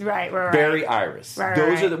West. Right. Barry Iris.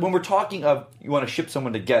 Those are when we're talking of you want to ship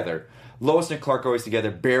someone together, Lois and Clark are always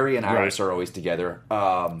together, Barry and Iris are always together.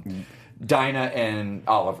 Dinah and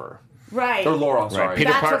Oliver. Right. Or Laura, sorry. Right.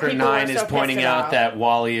 Peter Parker 9 is pointing out that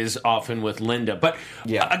Wally is often with Linda. But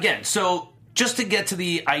again, so just to get to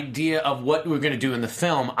the idea of what we're going to do in the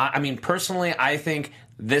film, I mean, personally, I think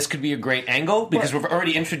this could be a great angle because we've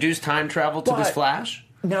already introduced time travel to this Flash.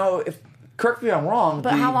 Now, correct me if I'm wrong,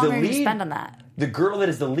 but how long are you going to spend on that? The girl that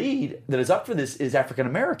is the lead, that is up for this, is African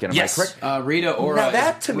American. Am I correct? Rita Ora. Now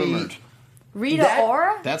that to rumored. me, Rita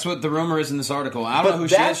Ora? That's what the rumor is in this article. I don't know who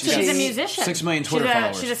she is. She's a musician. 6 million Twitter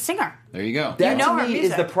followers. She's a singer. There you go. That to me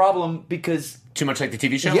is the problem because too much like the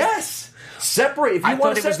TV show. Yes. Separate. If you I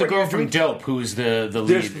thought it was the girl from Dope who's the lead.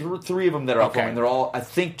 There's three of them that are up and they're all, I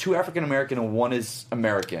think, 2 African American and 1 is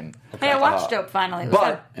American. Okay. Hey, I watched Dope finally.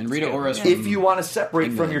 And Rita Ora's if you want to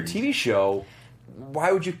separate from your TV show,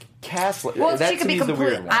 why would you cast? Well, that she could be the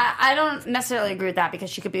weird one. I don't necessarily agree with that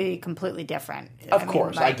because she could be completely different. Of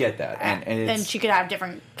course, I get that, and she could have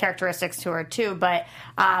different characteristics to her too. But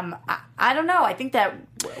I don't know. I think that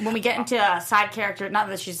when we get into a side character, not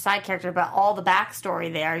that she's a side character, but all the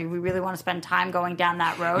backstory there, we really want to spend time going down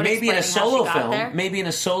that road. Maybe in a solo film. Maybe in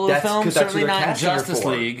a solo film. Certainly not in Justice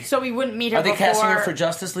League. So we wouldn't meet her. Are they casting her for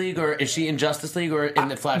Justice League, or is she in Justice League, or in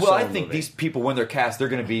the Flash? Well, I think these people, when they're cast, they're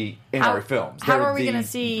going to be in our films. How are we going to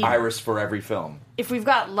see Iris for every film? If we've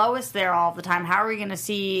got Lois there all the time, how are we going to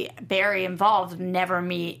see Barry involved and never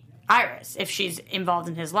meet Iris if she's involved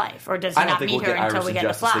in his life, or does he not meet her until we get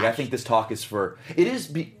to Flash? I think this talk is for it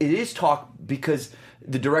is talk because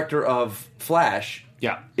the director of Flash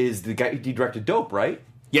is the guy who directed Dope, right?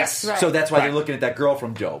 Yes. Right. So that's why they're looking at that girl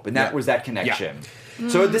from Dope, and that was that connection. Yeah.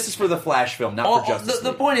 So this is for the Flash film, not for Justice League.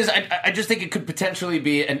 The point is, I just think it could potentially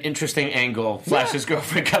be an interesting angle. Flash's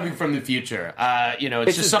girlfriend coming from the future.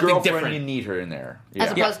 It's just something different. You need her in there,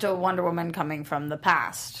 as opposed to a Wonder Woman coming from the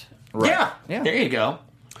past. Right. Yeah. There you go.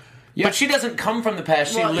 Yeah. But she doesn't come from the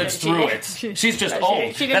past. She lives through it. She's just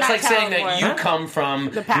old. That's like saying that you come from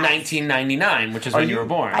 1999, which is when you were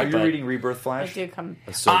born. Are you reading Rebirth Flash? I do come.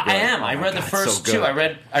 I am. I read the first 2. I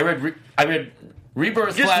read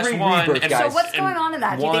Rebirth Flash 1. Rebirth, so what's going on in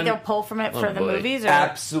that? Do you think they'll pull from it for the movies? Or?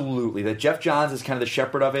 Absolutely. That Jeff Johns is kind of the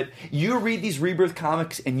shepherd of it. You read these Rebirth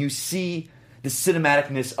comics and you see the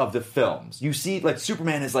cinematicness of the films. You see, like,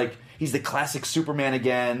 Superman is like, he's the classic Superman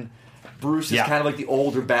again. Bruce is kind of like the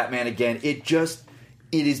older Batman again. It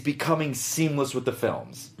is becoming seamless with the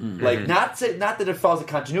films. Mm-hmm. Like, not that it follows the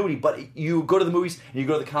continuity, but you go to the movies and you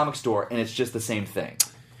go to the comic store and it's just the same thing.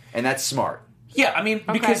 And that's smart. Yeah, I mean,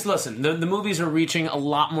 because, listen, the movies are reaching a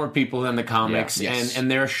lot more people than the comics, and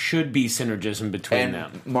there should be synergism between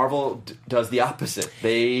them. Marvel does the opposite.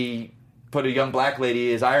 They put a young black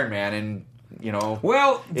lady as Iron Man, and,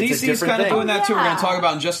 well, DC's kind of doing that, too. We're going to talk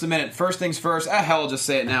about in just a minute. First things first. Hell, I'll just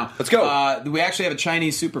say it now. Let's go. We actually have a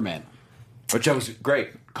Chinese Superman. Which was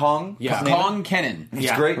great. Kong? Yeah. Kong Kenan.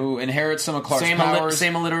 He's great. Who inherits some of Clark's powers.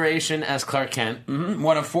 Same alliteration as Clark Kent. Mm-hmm.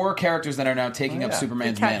 One of 4 characters that are now taking up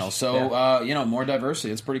Superman's mantle. So, more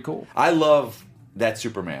diversity. It's pretty cool. I love that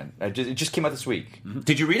Superman. It just came out this week. Mm-hmm.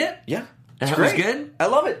 Did you read it? Yeah. It's great. Good? I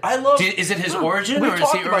love it. I love. Is it his origin, or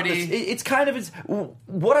is he already? It's kind of his.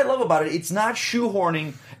 What I love about it, it's not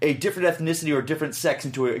shoehorning a different ethnicity or different sex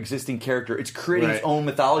into an existing character. It's creating its own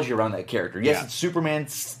mythology around that character. Yes, it's Superman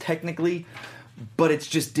technically, but it's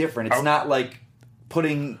just different. It's not like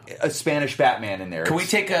putting a Spanish Batman in there. Can we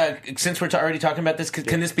take since we're already talking about this?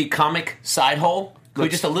 Can this be comic side hole? Could we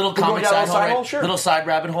just a little comic side hole? Sure. Little side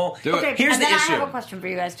rabbit hole. Okay, here's the issue. I have a question for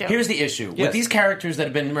you guys too. Here's the issue with these characters that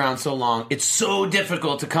have been around so long. It's so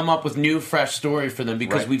difficult to come up with new, fresh story for them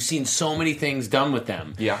because we've seen so many things done with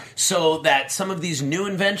them. Yeah. So that some of these new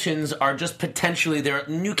inventions are just potentially they're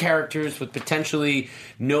new characters with potentially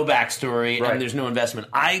no backstory and there's no investment.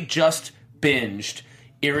 I just binged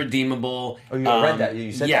Irredeemable. Oh, you read that?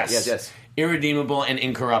 You said that? Yes. Irredeemable and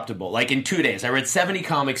Incorruptible. Like in 2 days. I read 70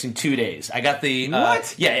 comics in 2 days. I got the...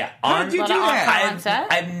 What? Yeah. How did you do that?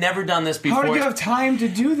 I've never done this before. How did you have time to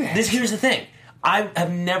do that? Here's the thing.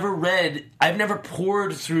 I've never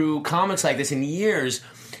poured through comics like this in years.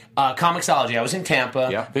 Comicsology. I was in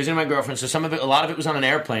Tampa visiting my girlfriend, so a lot of it was on an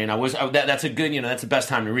airplane. That's a good, that's the best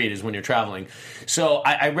time to read is when you're traveling. So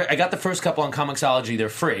I got the first couple on Comicsology. They're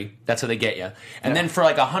free. That's how they get you. And then for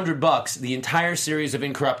like $100, the entire series of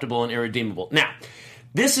Incorruptible and Irredeemable. Now,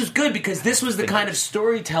 this is good because this was the kind of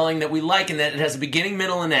storytelling that we like, and that it has a beginning,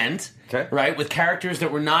 middle, and end. Okay. Right? With characters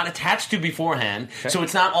that were not attached to beforehand. Okay. So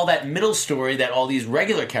it's not all that middle story that all these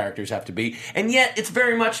regular characters have to be. And yet it's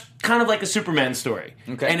very much kind of like a Superman story.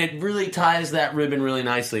 Okay. And it really ties that ribbon really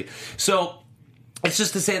nicely. So it's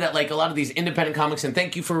just to say that like a lot of these independent comics, and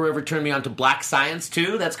thank you for returning me on to Black Science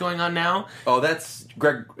too, that's going on now. Oh, that's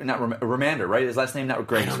Greg, not Remander, right? His last name not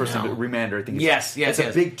Greg, his first name Remander, I think. Yes. It's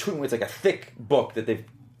a big, it's like a thick book that they've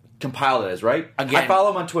compiled it as, right? Again, I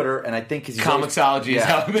follow him on Twitter, and I think... Comicsology is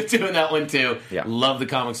how I've been doing that one, too. Yeah. Love the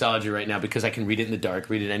Comicsology right now because I can read it in the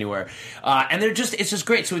dark, read it anywhere. And it's just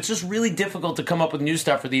great. So it's just really difficult to come up with new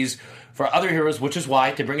stuff for other heroes, which is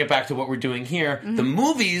why, to bring it back to what we're doing here, the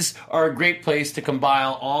movies are a great place to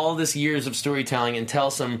compile all this years of storytelling and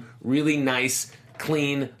tell some really nice,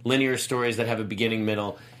 clean, linear stories that have a beginning,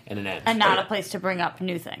 middle, and an end. And not a place to bring up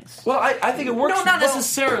new things. Well, I think it works. No, not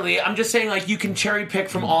necessarily. I'm just saying, like, you can cherry pick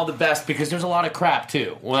from all the best because there's a lot of crap,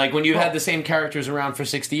 too. Like, when you've had the same characters around for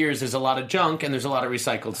 60 years, there's a lot of junk and there's a lot of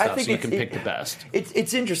recycled stuff, so you can pick the best.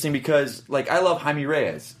 It's interesting because, like, I love Jaime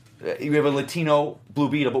Reyes. We have a Latino Blue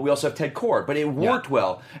Beetle, but we also have Ted Kord. But it worked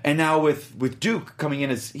well. And now with Duke coming in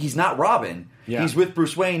as... He's not Robin. Yeah. He's with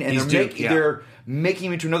Bruce Wayne, and they're making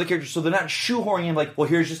him into another character, so they're not shoehorning him like, well,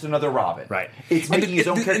 here's just another Robin. Right. It's making his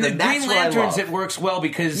own character. And the Green Lanterns, it works well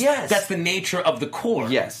because that's the nature of the core.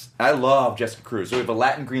 Yes. I love Jessica Cruz. So we have a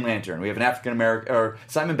Latin Green Lantern. We have an African American, or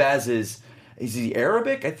Simon Baz is he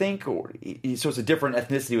Arabic, I think? So it's a different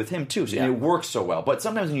ethnicity with him, too. So and it works so well. But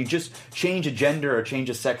sometimes when you just change a gender or change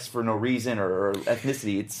a sex for no reason or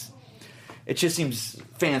ethnicity, it just seems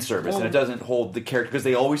fan service, and it doesn't hold the character because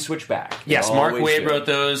they always switch back. Yes, Mark Waid wrote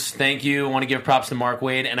those. Thank you. I want to give props to Mark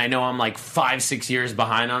Waid, and I know I'm like 5-6 years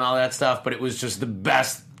behind on all that stuff, but it was just the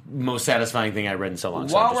best, most satisfying thing I read in so long.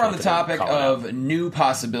 While we're on the topic of new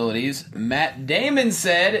possibilities, Matt Damon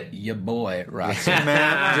said, "Ya boy, Roxy,"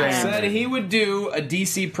 said he would do a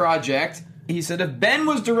DC project. He said, if Ben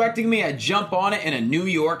was directing me, I'd jump on it in a New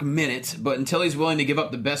York minute, but until he's willing to give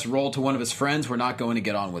up the best role to one of his friends, we're not going to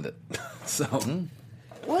get on with it. Wasn't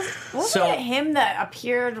it him that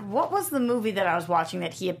appeared? What was the movie that I was watching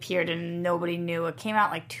that he appeared in and nobody knew? It came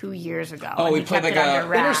out like 2 years ago. Oh, he played like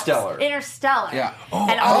Interstellar. Yeah. Oh,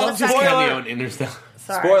 and all of a sudden, Interstellar.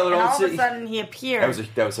 Sorry. Spoiler! And all of a sudden he appeared.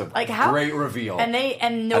 That was a great reveal.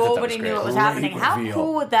 And nobody knew it was happening. How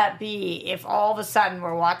cool would that be if all of a sudden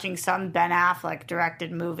we're watching some Ben Affleck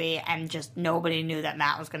directed movie and just nobody knew that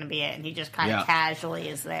Matt was going to be it, and he just kind of casually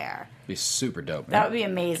is there? It'd be super dope. That would be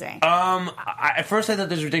amazing. At first I thought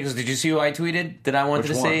this was ridiculous. Did you see who I tweeted that I wanted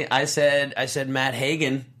to say? I said Matt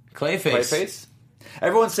Hagen, Clayface.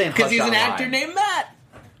 Everyone's saying because he's an actor named Matt.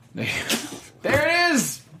 There it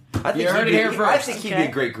is. I think heard it here first. I think he'd be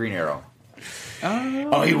a great Green Arrow.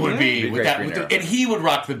 Oh, he would be. And he would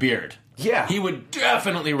rock the beard. Yeah. He would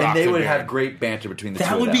definitely rock the beard. And they would have great banter between the two of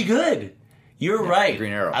them. That would be good. You're right.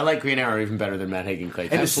 Green Arrow. I like Green Arrow even better than Matt Hagen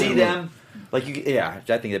Clayface. And to see them, I think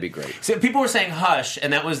that'd be great. So people were saying Hush,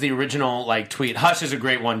 and that was the original tweet. Hush is a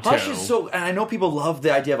great one, too. Hush is and I know people love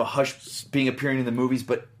the idea of a Hush appearing in the movies,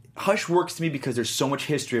 but Hush works to me because there's so much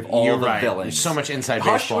history of all the villains. There's so much inside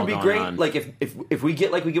Hush baseball would be going great. on. Like if we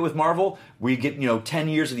get like we get with Marvel, we get 10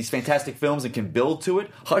 years of these fantastic films and can build to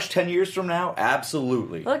it. Hush 10 years from now,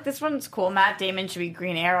 absolutely. Look, this one's cool. Matt Damon should be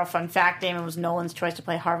Green Arrow. Fun fact: Damon was Nolan's choice to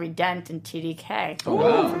play Harvey Dent in TDK. Oh,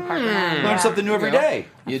 wow. From Parker Man. Learn something new every day.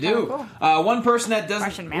 You do. Cool. One person that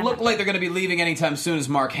doesn't look like they're going to be leaving anytime soon is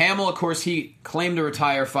Mark Hamill. Of course, he claimed to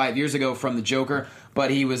retire 5 years ago from the Joker,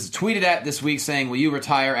 but he was tweeted at this week saying, "Will you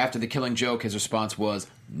retire after The Killing Joke?" His response was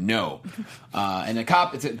no. And to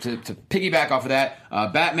piggyback off of that,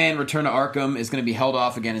 Batman Return to Arkham is going to be held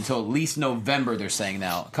off again until at least November, they're saying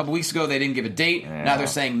now. A couple weeks ago, they didn't give a date. Yeah. Now they're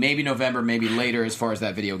saying maybe November, maybe later as far as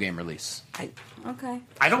that video game release. Okay.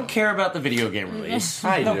 I don't care about the video game release.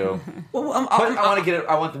 I do. Well, But I want to get it.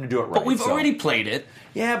 I want them to do it right. But we've so. already played it.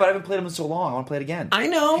 Yeah, but I haven't played them in so long. I want to play it again. I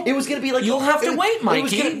know. It was going to be like You'll have to wait,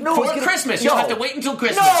 Mikey. For Christmas. You'll have to wait until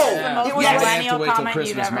Christmas. No, The most it was Yeah, they have to millennial wait till comment you've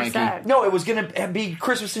Christmas, ever Mikey. said. No, it was going to be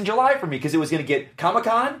Christmas in July for me because it was going to get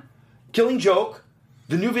Comic-Con, Killing Joke,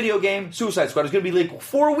 the new video game, Suicide Squad. It was going to be like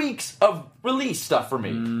 4 weeks of release stuff for me.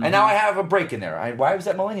 And now I have a break in there. Why was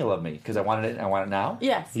that millennial of me? Because I wanted it and I want it now?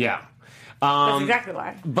 Yes. Yeah. That's exactly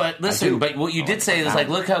why. But listen, but what you did say is like,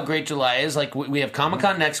 look how great July is. Like we have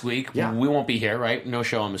Comic-Con next week. Yeah. We won't be here, right? No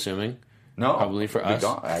show, I'm assuming. No. Probably for We'll us. be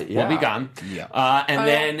gone. We'll be gone. Yeah. And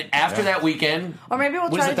then after that weekend... Or maybe we'll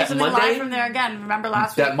what try is to it, do that something Monday? live from there again. Remember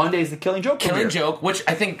last week? That Monday is the Killing Joke Killing premiere. Joke, which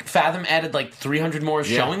I think Fathom added like 300 more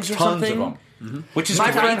showings or tons something. of them. Which is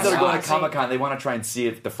My friends that are going to Awesome. Comic-Con, they want to try and see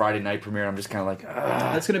it the Friday night premiere. I'm just kind of like,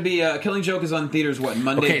 That's going to be Killing Joke is on theaters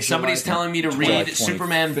Monday. Okay, somebody's July telling me to July read 25th.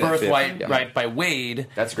 Superman Birthright Yeah. right by Wade.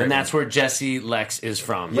 That's a great And that's one. where Jesse Lex is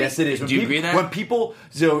from. yes, it is. Do you agree that? When people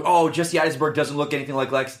say, Jesse Eisenberg doesn't look anything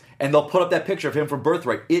like Lex, and they'll put up that picture of him from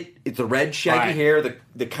Birthright. It's the red shaggy Right. hair,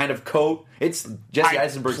 the kind of coat. It's Jesse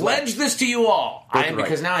Eisenberg's pledge Lex. this to you all. Birthright.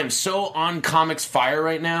 Because now I'm so on comics fire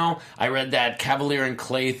right now. I read that Cavalier and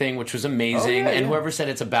Clay thing, which was amazing. And whoever said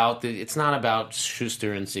it's not about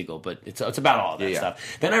Schuster and Siegel, but it's about all that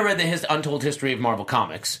stuff. Then I read his Untold History of Marvel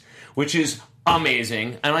Comics, which is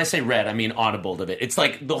amazing. And when I say read, I mean audible of it. It's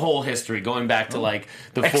like the whole history, going back to like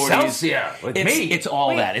the 40s. Excelsior with me. It's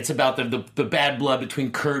all that. It's about the bad blood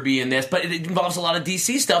between Kirby and this, but it involves a lot of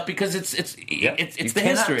DC stuff because it's the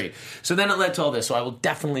history. So then it led to all this. So I will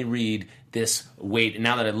definitely read this Wade.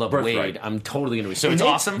 Now that I love Birthright. Wade, I'm totally going to read. So And it's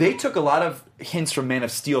awesome. They took a lot of hints from Man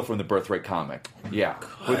of Steel from the Birthright comic. Yeah.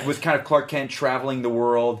 With kind of Clark Kent traveling the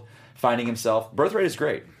world, finding himself. Birthright is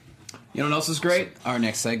great. You know what else is great? Our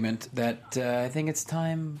next segment that I think it's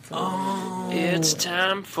time for. It's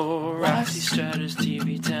time for Roxy Strutter's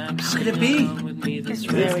TV time. What could it be?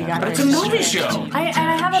 Really got It's a movie show. I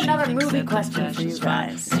have another movie question for you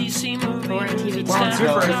guys. DC movie. For TV Well, it's time.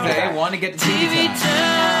 your birthday. Want to get the TV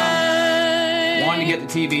time. Want to get the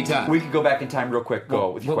TV time. We could go back in time real quick.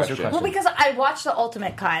 Go with your what was your question. Well, because I watched the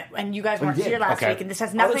Ultimate Cut, and you guys weren't did? here last Okay. week, and this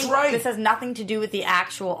has that's nothing. right. This has nothing to do with the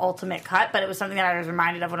actual Ultimate Cut, but it was something that I was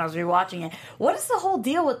reminded of when I was rewatching it. What is the whole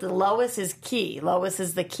deal with the Lois is key? Lois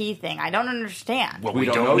is the key thing. I don't understand. Well, we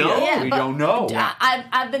don't know yet. Yeah, we but don't know. I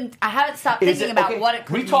haven't stopped Is thinking it- about okay, what it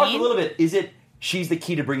could we mean. talked a little bit. Is it she's the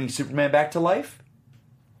key to bringing Superman back to life?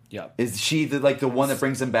 Yep. Is she the one that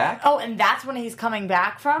brings him back? Oh, and that's when he's coming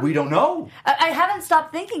back from? We don't know. I haven't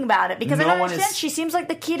stopped thinking about it because I No don't one understand. is- She seems like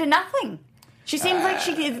the key to nothing. She seems like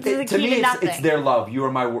she is the To key me, to it's, nothing. it's their love. You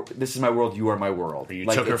are my. This is my world. You are my world. You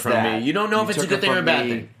Like, took her it's from that. me. You don't know if it's a took good her thing or a from bad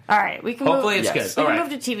me. thing. All right, we can Hopefully move, it's Yes. good. we All can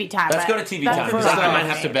right. move to TV time. Let's but go to TV that's time the because first I might thing.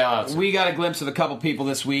 have to bail out. We got a glimpse of a couple people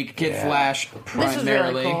this week. Kid Yeah. Flash, This is really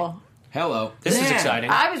primarily. cool. Hello. This is Man. exciting.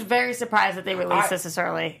 I was very surprised that they released I- this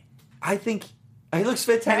early. I think he looks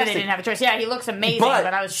fantastic. Maybe they didn't have a choice. Yeah, he looks amazing, but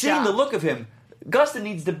I was seeing shocked. the look of him, Gustin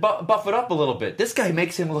needs to buff it up a little bit. This guy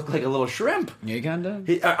makes him look like a little shrimp. You kind of.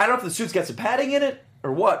 I don't know if the suit's got some padding in it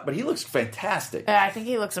or what, but he looks fantastic. Yeah, I think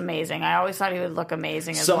he looks amazing. I always thought he would look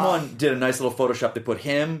amazing as Someone well. did a nice little Photoshop. They put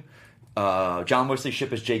him, John Wesley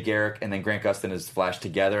Shipp as Jay Garrick, and then Grant Gustin as Flash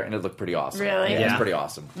together, and it looked pretty awesome. Really? Yeah, Yeah. it's pretty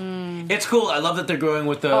awesome. It's cool. I love that they're going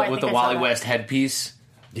with the Oh, I think I saw Wally that. West headpiece.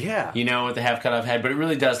 Yeah. You know, with the half cut off head, but it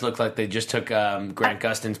really does look like they just took Grant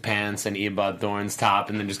Gustin's pants and Eobard Thorne's top,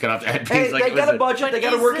 and then just cut off the headpiece. Hey, like they it was got a budget. They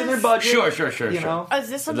got to is work in their this- budget. Sure. You know? Is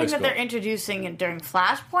this something looks that they're cool. introducing during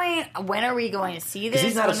Flashpoint? When are we going to see this? Because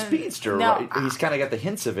he's not a When- speedster, No, right? He's kind of got the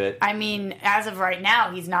hints of it. I mean, as of right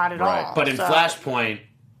now, he's not at Right. all. But in so- Flashpoint,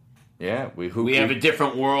 Yeah, we have a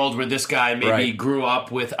different world where this guy maybe Right. grew up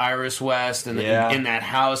with Iris West and Yeah. in that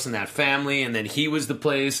house and that family, and then he was the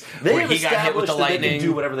place They where have he got hit with established the that they lightning. can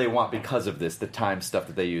do whatever they want because of this, the time stuff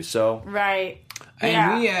that they use. So Right. And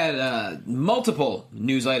Yeah. we had multiple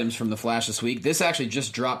news items from The Flash this week. This actually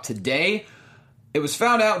just dropped today. it was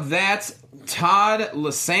found out that Todd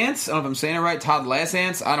Lasance, I don't know if I'm saying it right, Todd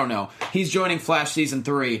Lasance, I don't know. He's joining Flash Season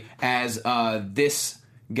 3 as this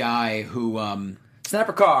guy who...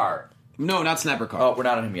 Snapper Carr. No, not Snapper Carr. Oh, we're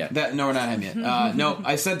not on him yet. No, we're not on him yet. No,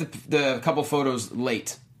 I sent the couple photos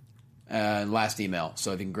late last email,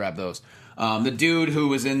 so if you can grab those. The dude who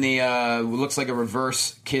was in the who looks like a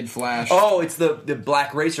reverse Kid Flash. Oh, it's the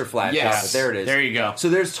Black Racer Flash. Yes. There it is. There you go. So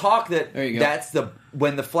there's talk that There you go. that's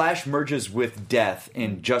when the Flash merges with Death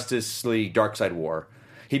in Justice League Darkseid War,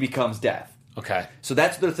 he becomes Death. Okay. So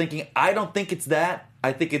that's what they're thinking. I don't think it's that.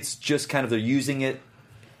 I think it's just kind of they're using it.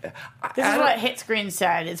 This is what Hit Screen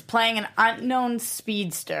said. It's playing an unknown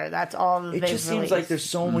speedster. That's all that It they've just seems released. like there's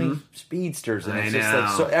so many speedsters, and I it's just like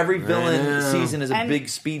know. so every I villain know. season is a And- big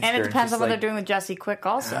speedster. And it It's depends just on what like, they're doing with Jesse Quick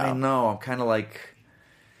also. I know. I'm kind of like,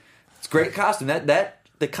 it's great costume. That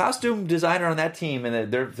the costume designer on that team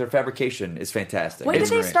and their fabrication is fantastic. When did It's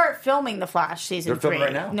they great. start filming The Flash season They're filming 3?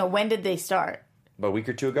 right now. No, when did they start? About a week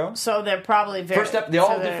or two ago. So they're probably very... They all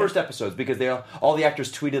so did they're- first episodes because all the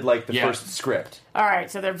actors tweeted like the first script. All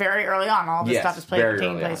right, so they're very early on. All this Yes, stuff is very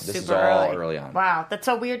taking early on. place This is super all early on. Wow, that's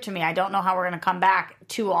so weird to me. I don't know how we're going to come back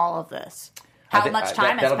to all of this. How much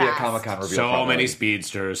time has That'll be a passed? Comic-Con reveal. So probably. many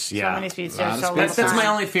speedsters. Yeah. So many speedsters. So That's my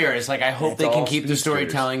only fear. Is like I hope It's they can all keep the speedsters.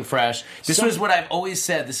 storytelling fresh. This was what I've always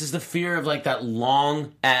said. This is the fear of like that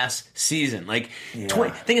long ass season. Like,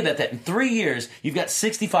 20, think about that. In 3 years, you've got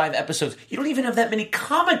 65 episodes. You don't even have that many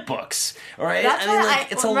comic books. All right, That's why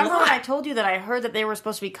it's a remember lot. when I told you that I heard that they were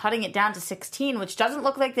supposed to be cutting it down to 16, which doesn't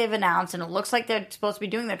look like they've announced, and it looks like they're supposed to be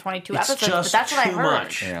doing their 22 It's episodes. just but that's what I too heard.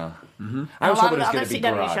 much. Yeah. And I a was lot hoping of it the was other going to be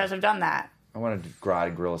CW Grodd. shows have done that. I wanted Grodd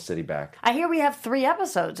and Gorilla City back. I hear we have 3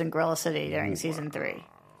 episodes in Gorilla City during season 3.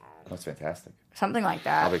 That's fantastic. Something like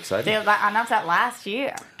that. I'll be excited. They announced that last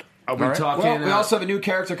year. Are we All right. talking? Well, we also have a new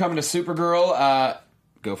character coming to Supergirl.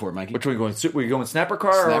 Go for it, Mikey. Which one are we going? Were you going Snapper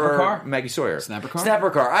Carr Snapper or Carr? Maggie Sawyer? Snapper Carr? Snapper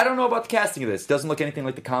Carr. I don't know about the casting of this. Doesn't look anything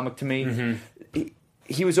like the comic to me.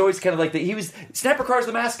 He was always kind of like Snapper Carr's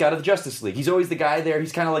the mascot of the Justice League. He's always the guy there.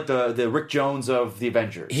 He's kind of like the Rick Jones of the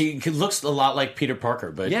Avengers. He looks a lot like Peter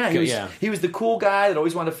Parker, but Yeah, he was the cool guy that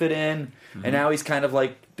always wanted to fit in, and now he's kind of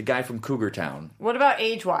like the guy from Cougar Town. What about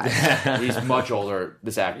age-wise? He's much older,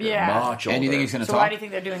 this actor. Yeah. Much older. And you think he's going to So talk? why do you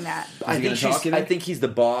think they're doing that? I he think gonna talk, you I think? think he's the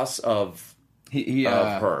boss of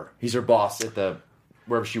her. He's her boss at the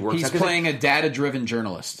wherever she works. He's playing a data-driven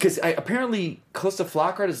journalist. Because apparently Calista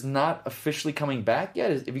Flockhart is not officially coming back yet.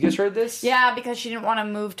 Have you guys heard this? Yeah, because she didn't want to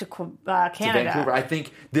move to To Canada. Vancouver. I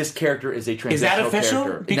think this character is a transitional Is that official?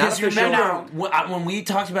 character. Because Not official. remember when we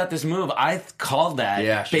talked about this move, I called that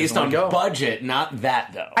Yeah, she based doesn't on wanna go. budget, not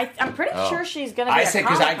that though. I'm pretty sure she's going to be I at said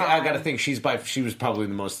because I Comic-Con. got to think she was probably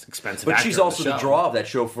the most expensive. But actor she's in also the show. draw of that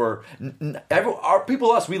show for our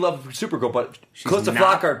people. We love Supergirl, but Calista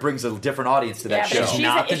not- Flockhart brings a different audience to that Yeah, show. but She's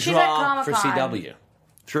not the she's at draw for Comic-Con. CW.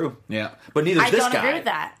 True, Yeah. but neither is I this don't guy. agree with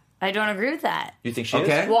that. I don't agree with that. You think she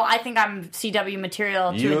Okay. is? Well, I think I'm CW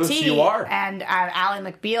material to Yes, a T. you are. And Ally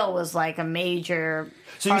McBeal was like a major.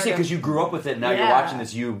 So you part say of- because you grew up with it, now you're Yeah, watching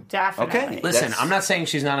this. You definitely. okay? Listen, That's- I'm not saying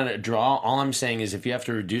she's not a draw. All I'm saying is if you have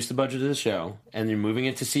to reduce the budget of the show and you're moving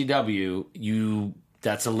it to CW,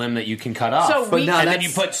 that's a limb that you can cut off. So we- and then you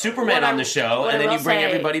put Superman on the show, and then you bring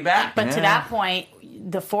everybody back. But to that point,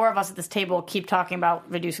 the 4 of us at this table keep talking about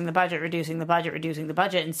reducing the budget, and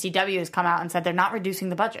CW has come out and said they're not reducing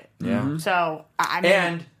the budget. Yeah. So I mean,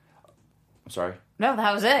 And I'm sorry. no,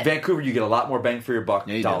 that was it. Vancouver, you get a lot more bang for your buck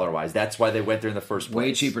you do. dollar-wise. That's why they went there in the first place.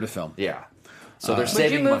 Way cheaper to film. Yeah. So they're Would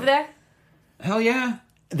saving you move money. there? Hell yeah.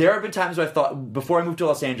 There have been times where I thought, before I moved to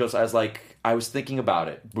Los Angeles, I was thinking about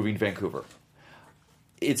it, moving to Vancouver.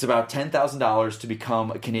 It's about $10,000 to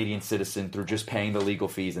become a Canadian citizen through just paying the legal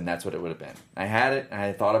fees, and that's what it would have been. I had it, and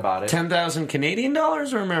I thought about it. 10,000 Canadian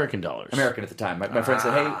dollars or American dollars? American at the time. My friend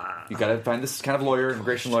said, hey, you got to find this kind of lawyer,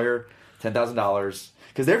 immigration lawyer, $10,000.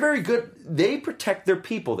 Because they're very good. They protect their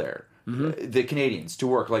people there. The Canadians to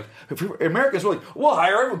work. Like if Americans were like, we'll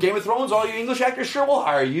hire Game of Thrones, all you English actors, sure, we'll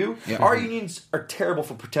hire you. Yeah. Our unions are terrible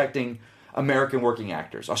for protecting American working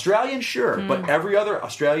actors. Australians, sure, but every other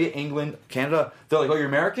Australia, England, Canada, they're like, oh, you're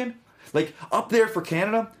American? Like up there for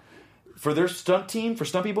Canada, for their stunt team, for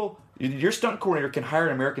stunt people, your stunt coordinator can hire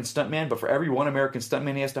an American stuntman, but for every one American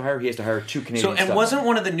stuntman he has to hire 2 Canadian So, and stuntmen. wasn't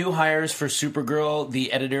one of the new hires for Supergirl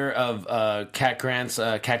the editor of Cat Grant's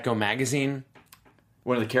Catgo magazine?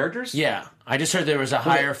 One of the characters? Yeah. I just heard there was a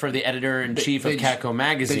hire for the editor-in-chief of Catgo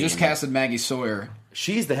magazine. They just casted Maggie Sawyer.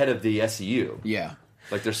 She's the head of the SCU. Yeah.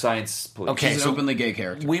 Like their science police. Okay, She's an openly gay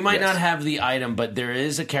character. We might not have the item, but there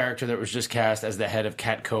is a character that was just cast as the head of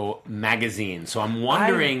Catco magazine. So I'm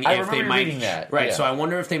wondering I if they remember might reading that. Right, Yeah. so I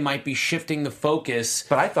wonder if they might be shifting the focus.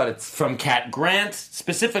 But I thought it's from Cat Grant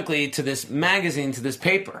specifically to this magazine, to this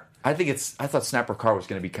paper. I thought Snapper Carr was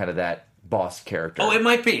going to be kind of that boss character. Oh, it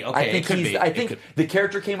might be. Okay, I think it could be. I think the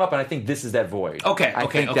character came up, and I think this is that void. Okay, I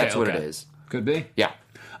think that's what it is. Could be. Yeah.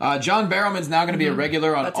 John Barrowman's now going to be a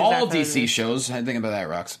regular on That's all exactly what it DC is. shows. How do you think about that,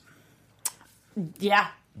 Rox? Yeah.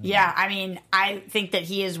 I mean, I think that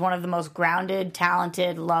he is one of the most grounded,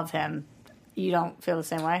 talented. Love him. You don't feel the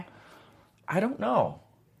same way? I don't know.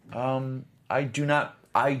 I do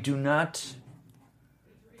not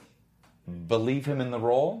believe him in the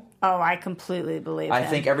role. Oh, I completely believe him. I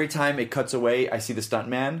think every time it cuts away, I see the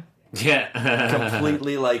stuntman. Yeah.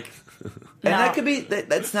 Completely like... And No. that could be...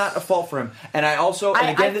 That's not a fault for him. And I also... And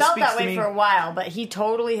I again, this felt speaks that to way me... for a while, but he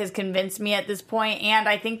totally has convinced me at this point, and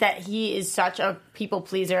I think that he is such a people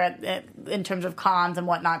pleaser in terms of cons and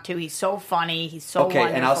whatnot too. He's so funny. He's so Okay,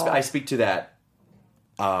 wonderful. and I speak to that.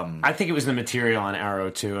 I think it was the material on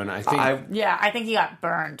Arrow too, and I think I think he got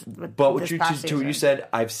burned. With But this what past to what you season. said,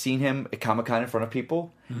 I've seen him at Comic-Con in front of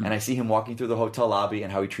people, Mm-hmm. and I see him walking through the hotel lobby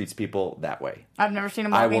and how he treats people that way. I've never seen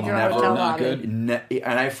him I walking will through a never... hotel Not lobby. good. And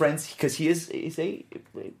I have friends, because he's a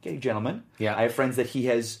gay gentleman. Yeah. I have friends that he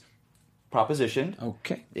has propositioned.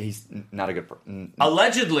 Okay. He's not a good person.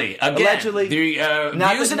 Allegedly, again, Allegedly. the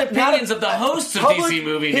Not- views and not- opinions not- of the hosts of public- DC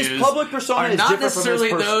Movie his News public persona are is not different from his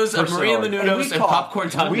necessarily those of Maria personality. Menounos and Popcorn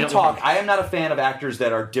Talk We Network. talk. I am not a fan of actors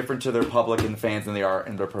that are different to their public and fans than they are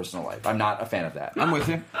in their personal life. I'm not a fan of that. I'm with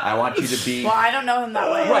you. I want you to be... Well, I don't know him that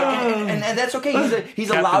way. Right, and that's okay. He's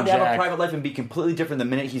Captain allowed to have Jack. a private life and be completely different the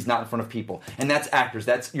minute he's not in front of people. And that's actors.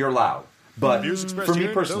 You're allowed. But Views expressed for me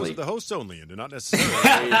here, personally... those of the hosts only, and do not necessarily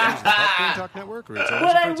reflect the Popcorn Talk Network or its owners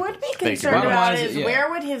What and I principals. would be you. concerned Bottom about line is, is yeah. where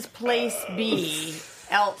would his place be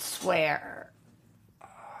elsewhere?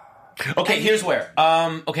 Okay, here's where.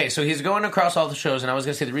 Okay, so he's going across all the shows, and I was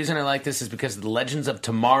going to say the reason I like this is because the Legends of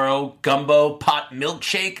Tomorrow Gumbo Pot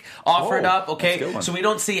Milkshake offered Oh, up. that's a Okay, good one. so we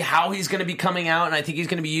don't see how he's going to be coming out, and I think he's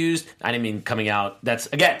going to be used. I didn't mean coming out. That's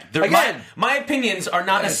Again. my opinions are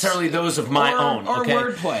not necessarily those of my own. Or okay?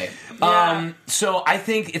 wordplay. So I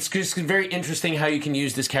think it's just very interesting how you can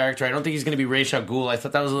use this character. I don't think he's going to be Ra's al Ghul. I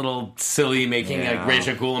thought that was a little silly, making Yeah. like Ra's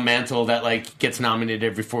al Ghul a mantle that like gets nominated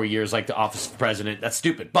every 4 years, like the Office of the President. That's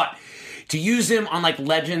stupid. But to use him on like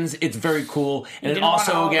Legends, it's very cool, and it didn't wanna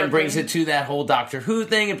also again brings overdo- it to that whole Doctor Who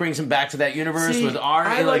thing. It brings him back to that universe with Arnie.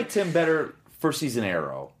 I liked him better first season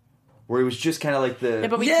Arrow, where he was just kind of like the... Yeah,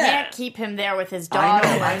 but we Yeah. can't keep him there with his daughter.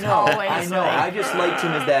 I It's know. always like- I just liked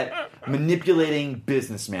him as that manipulating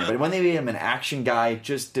businessman. But when they made him an action guy, it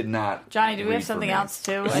just did not... Johnny, do we read have for something me. else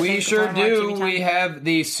too? I We think sure before more do. TV time? We have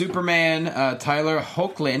the Superman, Tyler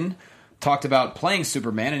Hoechlin, talked about playing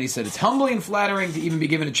Superman, and he said, "It's humbling and flattering to even be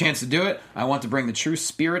given a chance to do it. I want to bring the true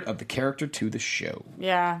spirit of the character to the show."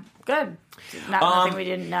 Yeah, good. Nothing we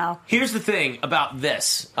didn't know. Here's the thing about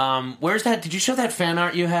this. Where's that? Did you show that fan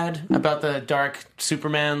art you had about the dark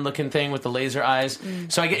Superman looking thing with the laser eyes?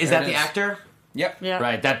 So I get, is There that it the is. actor? Yep. Yeah.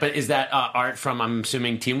 Right. But is that art from, I'm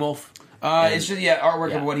assuming, Teen Wolf? It's just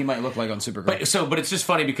artwork Yeah. of what he might look like on Supergirl. But it's just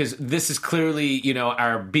funny because this is clearly,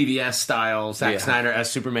 our BVS style Zack Yeah. Snyder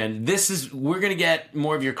as Superman. We're gonna get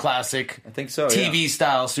more of your classic, I think so, TV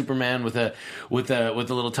style Superman with a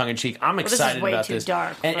little tongue in cheek. I'm this is excited way about too this.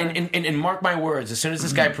 dark And mark my words, as soon as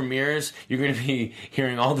this guy premieres, you're gonna be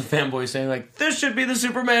hearing all the fanboys saying like, "This should be the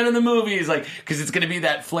Superman in the movies," like because it's gonna be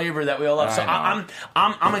that flavor that we all love. So I know.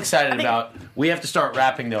 I'm excited about. We have to start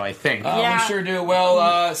rapping though. I think. Yeah. We sure do.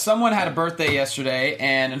 Well, someone had a birthday yesterday,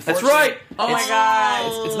 and That's unfortunately, right. Oh my it's-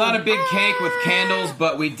 god. It's not a big cake with candles,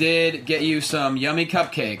 but we did get you some yummy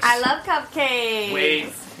cupcakes. I love cupcakes.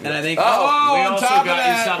 Wait. And I think, we on also top of got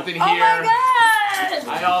that, you something Oh here. my god.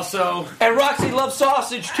 I also. And Roxy loves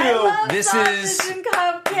sausage, too! I love This sausage is and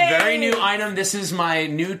cupcakes. Very new item. This is my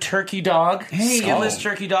new turkey dog. Skinless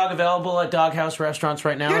turkey dog available at Doghouse restaurants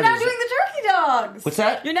right now. You're It now is- doing the turkey dogs. What's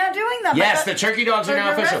that? You're now doing them. Yes, Like the turkey dogs are like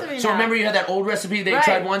now the official. recipe So now. remember you had that old recipe that you Right.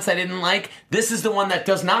 tried once I didn't like? This is the one that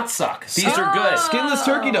does not suck. These are good. Skinless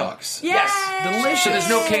turkey dogs. Yay. Yes. Delicious. So there's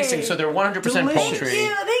no casing, so they're 100% Delicious. poultry.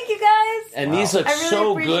 Thank you guys. And these look I really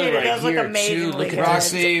so appreciate good it. right Those look here, too. amazingly Look at good. this.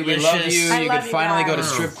 Roxy, we love Delicious. you. I You love can you finally go to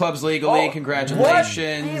guys. strip clubs legally.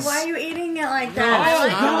 Congratulations. Hey, why are you eating it like that? Oh, I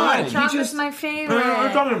like God. it. He Chocolate's just- my favorite. What are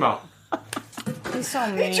you talking about? He's so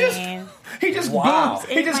mean. He just Wow.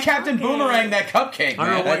 boomed. He just my Captain cupcake. Boomerang that cupcake, I don't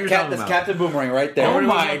know man. what you're talking That's about. Captain Boomerang right there. Oh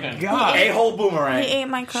my talking? god. A-hole Boomerang. He ate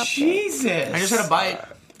my cupcake. Jesus. I just had a bite.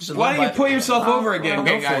 Why don't you put yourself over again?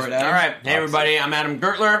 Okay, Go guys. for it, Adam. All right. Hey, everybody. I'm Adam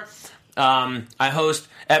Gertler. I host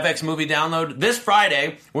FX Movie Download. This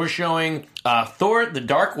Friday, we're showing Thor: The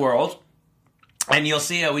Dark World. And you'll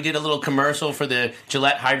see we did a little commercial for the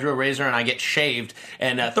Gillette Hydro Razor, and I get shaved.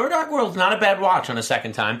 And Thor: Dark World's not a bad watch on a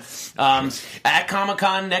second time. At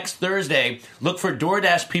Comic-Con next Thursday, look for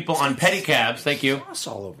DoorDash people on pedicabs. Thank you. Sauce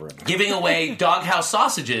all over it. Giving away Doghouse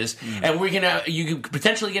sausages, and you can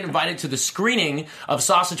potentially get invited to the screening of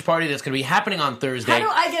Sausage Party that's going to be happening on Thursday. How do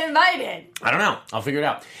I get invited? I don't know. I'll figure it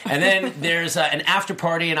out. And then there's an after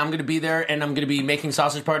party, and I'm going to be there, and I'm going to be making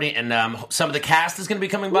Sausage Party, and some of the cast is going to be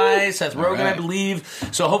coming by. Seth Rogen, I believe.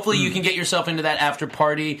 So hopefully you can get yourself into that after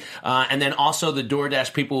party. And then also the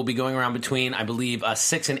DoorDash people will be going around between, I believe,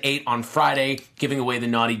 6 and 8 on Friday, giving away the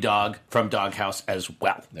Naughty Dog from Doghouse as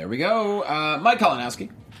well. There we go. Mike Kalinowski.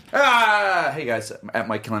 Hey guys, at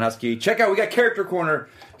Mike Kalinowski. Check out, we got Character Corner.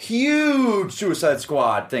 Huge Suicide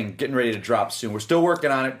Squad thing getting ready to drop soon. We're still working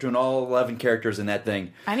on it, doing all 11 characters in that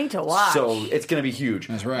thing. I need to watch. So it's going to be huge.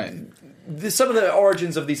 That's right. Some of the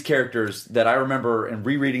origins of these characters that I remember and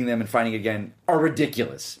rereading them and finding again are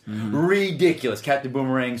ridiculous. Ridiculous. Captain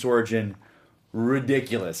Boomerang's origin,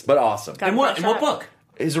 ridiculous, but awesome. In what book?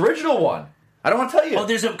 His original one. I don't want to tell you. Oh,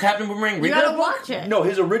 there's a Captain Boomerang You gotta watch it. No,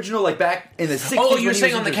 his original, like back in the 60s. Oh, you're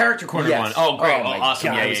saying on the Character Corner one. Oh, great. Oh, my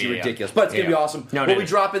awesome. God, Yeah, ridiculous. But it's going to be awesome. No, we'll be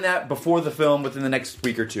dropping that before the film within the next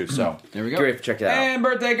week or two. So there we go. Great to check that out. And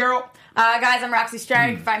birthday girl. Guys, I'm Roxy Stryer.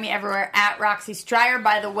 You can find me everywhere at Roxy Stryer.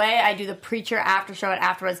 By the way, I do the Preacher after show at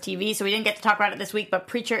AfterBuzz TV, so we didn't get to talk about it this week, but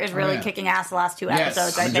Preacher is really kicking ass the last 2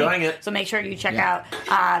 episodes, I think. Enjoying it. So make sure you check out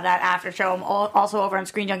that after show. I'm also over on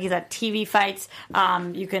Screen Junkies at TV Fights.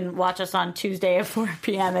 You can watch us on Tuesday at 4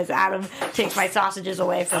 p.m. as Adam takes my sausages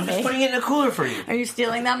away from me. I'm putting it in a cooler for you. Are you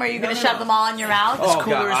stealing them, or are you going to shove them all in your mouth? This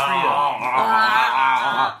cooler is for you.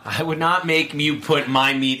 I would not make you put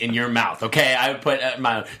my meat in your mouth, okay? I would put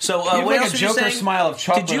my... So, what else were you saying? Smile of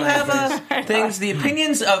chocolate. Did you have things? The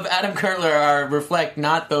opinions of Adam Kurtler reflect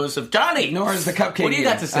not those of Johnny. Nor is the cupcake. What do you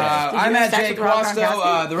got to say? I'm at Jay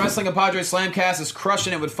Quasto. The Wrestling Compadres Slamcast is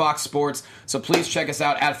crushing it with Fox Sports, so please check us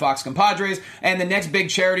out at Fox Compadres. And the next big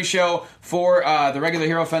charity show for the Regular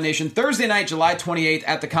Hero Foundation, Thursday night, July 28th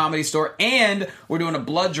at the Comedy Store. And we're doing a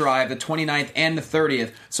blood drive the 29th and the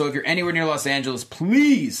 30th. So if you're anywhere near Los Angeles,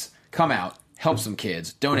 please come out, help some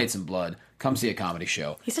kids, donate some blood. Come see a comedy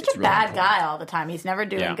show. He's such a bad guy all the time. He's never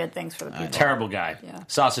doing good things for the people. Terrible guy. Yeah.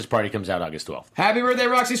 Sausage Party comes out August 12th. Happy birthday,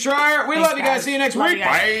 Roxy Stryer. We love you guys. See you next week.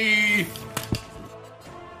 Bye.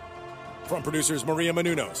 From producers Maria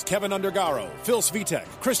Menounos, Kevin Undergaro, Phil Svitek,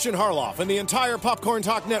 Christian Harloff, and the entire Popcorn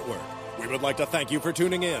Talk Network, we would like to thank you for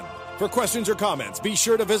tuning in. For questions or comments, be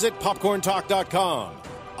sure to visit popcorntalk.com.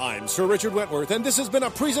 I'm Sir Richard Wentworth, and this has been a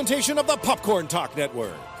presentation of the Popcorn Talk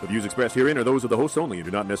Network. The views expressed herein are those of the hosts only and do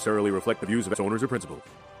not necessarily reflect the views of its owners or principals.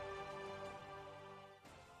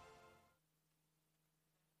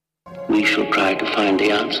 We shall try to find the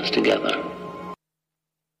answers together.